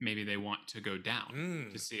 maybe they want to go down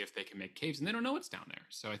to see if they can make caves, and they don't know what's down there.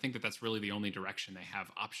 So I think that that's really the only direction they have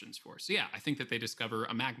options for. So yeah, I think that they discover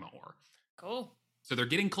a magma ore. Cool. So they're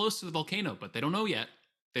getting close to the volcano, but they don't know yet.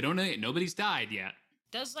 They don't know yet. Nobody's died yet.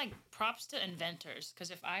 Does like props to inventors,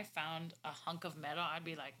 because if I found a hunk of metal, I'd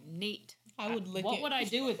be like, neat. I would lick What it. would I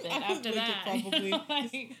do with it I would after lick it that? probably.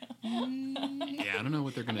 Like, Yeah, I don't know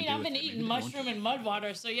what they're I going to mean, do. I've with been it. eating Maybe they won't mushroom and mud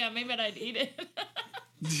water, so yeah, maybe I'd eat it.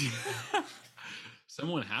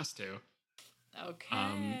 Someone has to.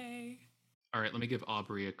 Okay. All right, let me give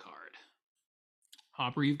Aubree a card.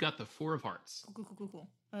 Aubree, you've got the 4 of hearts. Cool.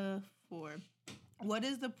 4. What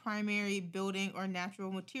is the primary building or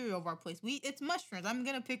natural material of our place? It's mushrooms. I'm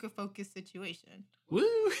gonna pick a focus situation. Woo!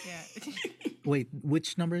 Yeah. Wait,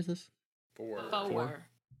 which number is this? 4. 4.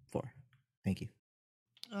 4. Thank you.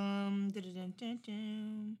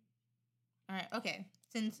 Dun-dun-dun-dun-dun. All right. Okay.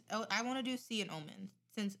 Since I want to do sea and omens,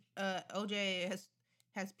 since OJ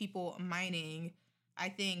has people mining, I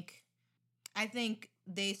think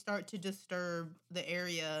they start to disturb the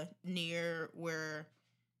area near where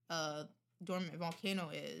dormant volcano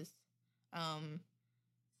is, and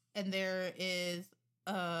there is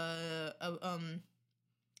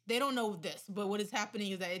they don't know this, but what is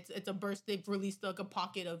happening is that it's a burst. They've released like a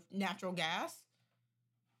pocket of natural gas,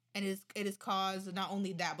 and it has caused not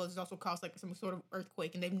only that, but it's also caused like some sort of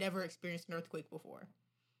earthquake, and they've never experienced an earthquake before.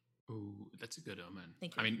 Ooh, that's a good omen.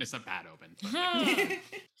 Thank you. I mean, it's not bad omen. But like,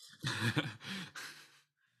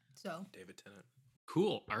 So David Tennant.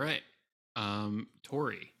 cool. All right.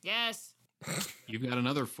 Tori, Yes. you've got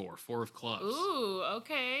another 4 of clubs. Ooh,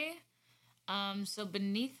 okay. So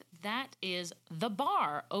beneath that is the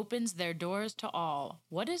bar opens their doors to all.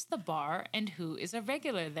 What is the bar and who is a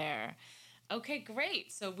regular there? Okay,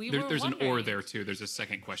 great. So There's an or wondering- there too. There's a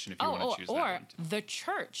second question if you want to choose that or one. Too. the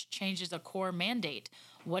church changes a core mandate.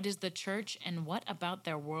 What is the church and what about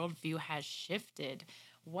their worldview has shifted?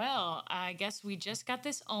 Well, I guess we just got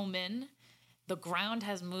this omen. The ground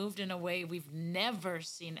has moved in a way we've never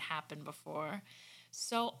seen it happen before.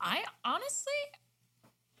 So I honestly,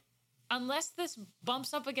 unless this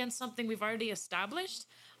bumps up against something we've already established,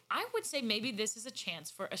 I would say maybe this is a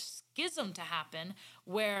chance for a schism to happen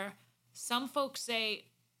where some folks say,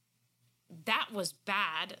 that was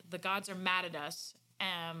bad. The gods are mad at us.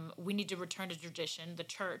 We need to return to tradition, the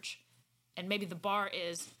church. And maybe the bar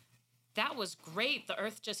is, that was great. The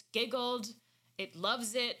earth just giggled. It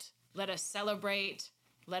loves it. Let us celebrate.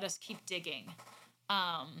 Let us keep digging.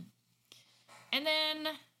 And then,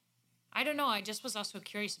 I don't know. I just was also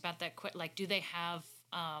curious about that. Like, do they have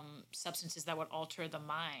substances that would alter the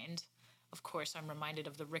mind? Of course, I'm reminded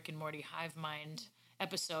of the Rick and Morty hive mind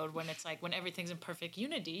episode when it's like when everything's in perfect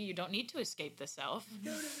unity, you don't need to escape the self.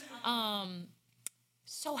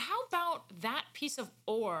 So how about that piece of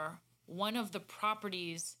ore? One of the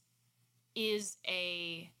properties is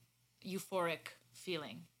a euphoric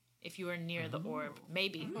feeling. If you are near the orb,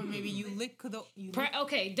 maybe. Or maybe you lick the.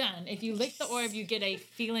 Okay, done. If you lick the orb, you get a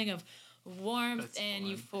feeling of warmth That's and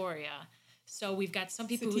fun. euphoria. So we've got some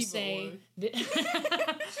people who Sativa say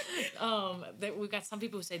that we've got some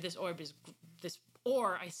people who say this orb is this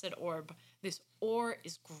ore. I said orb. This ore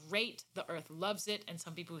is great. The earth loves it. And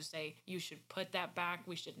some people who say you should put that back.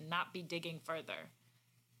 We should not be digging further.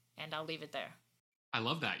 And I'll leave it there. I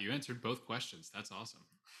love that. You answered both questions. That's awesome.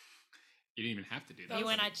 You didn't even have to do that. Me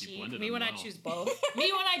when but I you cheat. blended Me them when I well. choose both.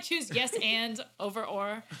 Me when I choose yes and over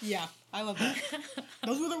or. Yeah, I love that.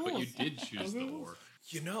 Those were the rules. But you did choose the ore.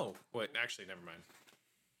 You know what? Actually, never mind.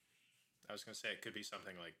 I was going to say it could be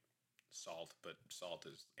something like salt, but salt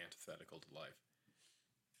is antithetical to life.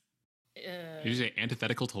 Did you say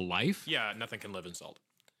antithetical to life? Yeah, nothing can live in salt.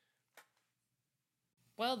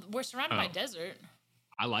 Well, we're surrounded by Oh. desert.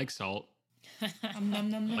 I like salt. Nom, nom,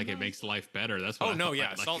 nom, Like it nom. makes life better. That's what Oh I no, thought.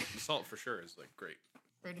 yeah, Like- salt for sure is like great.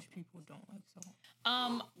 British people don't like salt.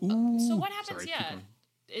 So what happens? Sorry, keep Yeah. going.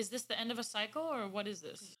 Is this the end of a cycle or what is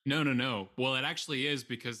this? No. Well, it actually is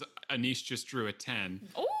because Anish just drew a 10.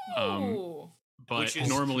 Oh. But Which is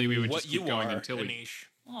normally we would what just keep you going are, until we. Anish.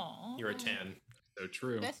 Aw. You're a 10. So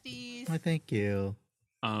true. Besties. Why, thank you.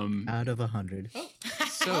 Um. Out of 100. Oh, why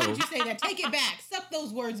So would you say that? Take it back. Suck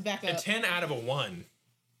those words back A up. 10 out of a 1.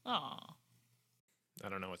 Aw. I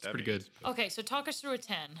don't know what that pretty means. good. Okay, so talk us through a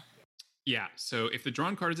 10. yeah. So if the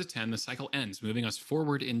drawn card is a 10, the cycle ends, moving us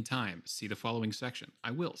forward in time. See the following section. I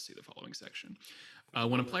will see the following section.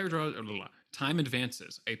 When a player draws, time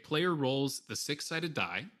advances. A player rolls the 6-sided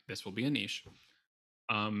die. This will be a niche.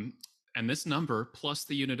 And this number plus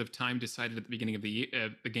the unit of time decided at the beginning of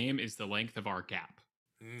the game is the length of our gap.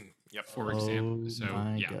 Yep. For example, Oh so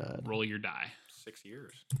my yeah, God. roll your die. 6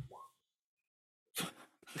 years.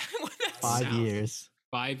 5 sound? years.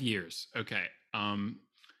 5 years. Okay.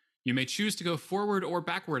 You may choose to go forward or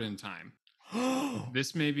backward in time.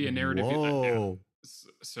 This may be a narrative. Whoa.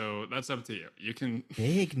 So that's up to you. You can.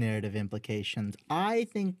 Big narrative implications. I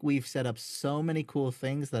think we've set up so many cool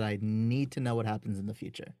things that I need to know what happens in the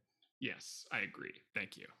future. Yes, I agree.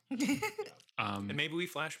 Thank you. And maybe we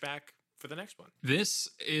flash back for the next one. This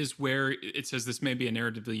is where it says this may be a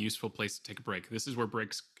narratively useful place to take a break. This is where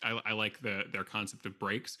breaks. I like their concept of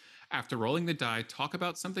breaks. After rolling the die, talk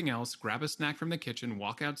about something else, grab a snack from the kitchen,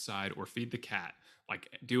 walk outside, or feed the cat. Like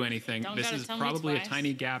do anything. Don't This gotta is tell me probably a twice.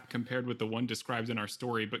 tiny gap compared with the one described in our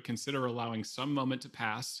story, but consider allowing some moment to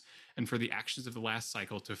pass and for the actions of the last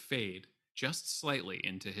cycle to fade just slightly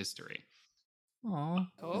into history. Aw.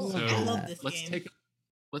 Oh. So I love this let's game.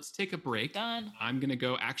 take a break. Done. I'm gonna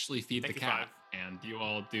go actually feed Thank the you, cat, Five. and you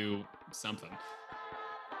all do something.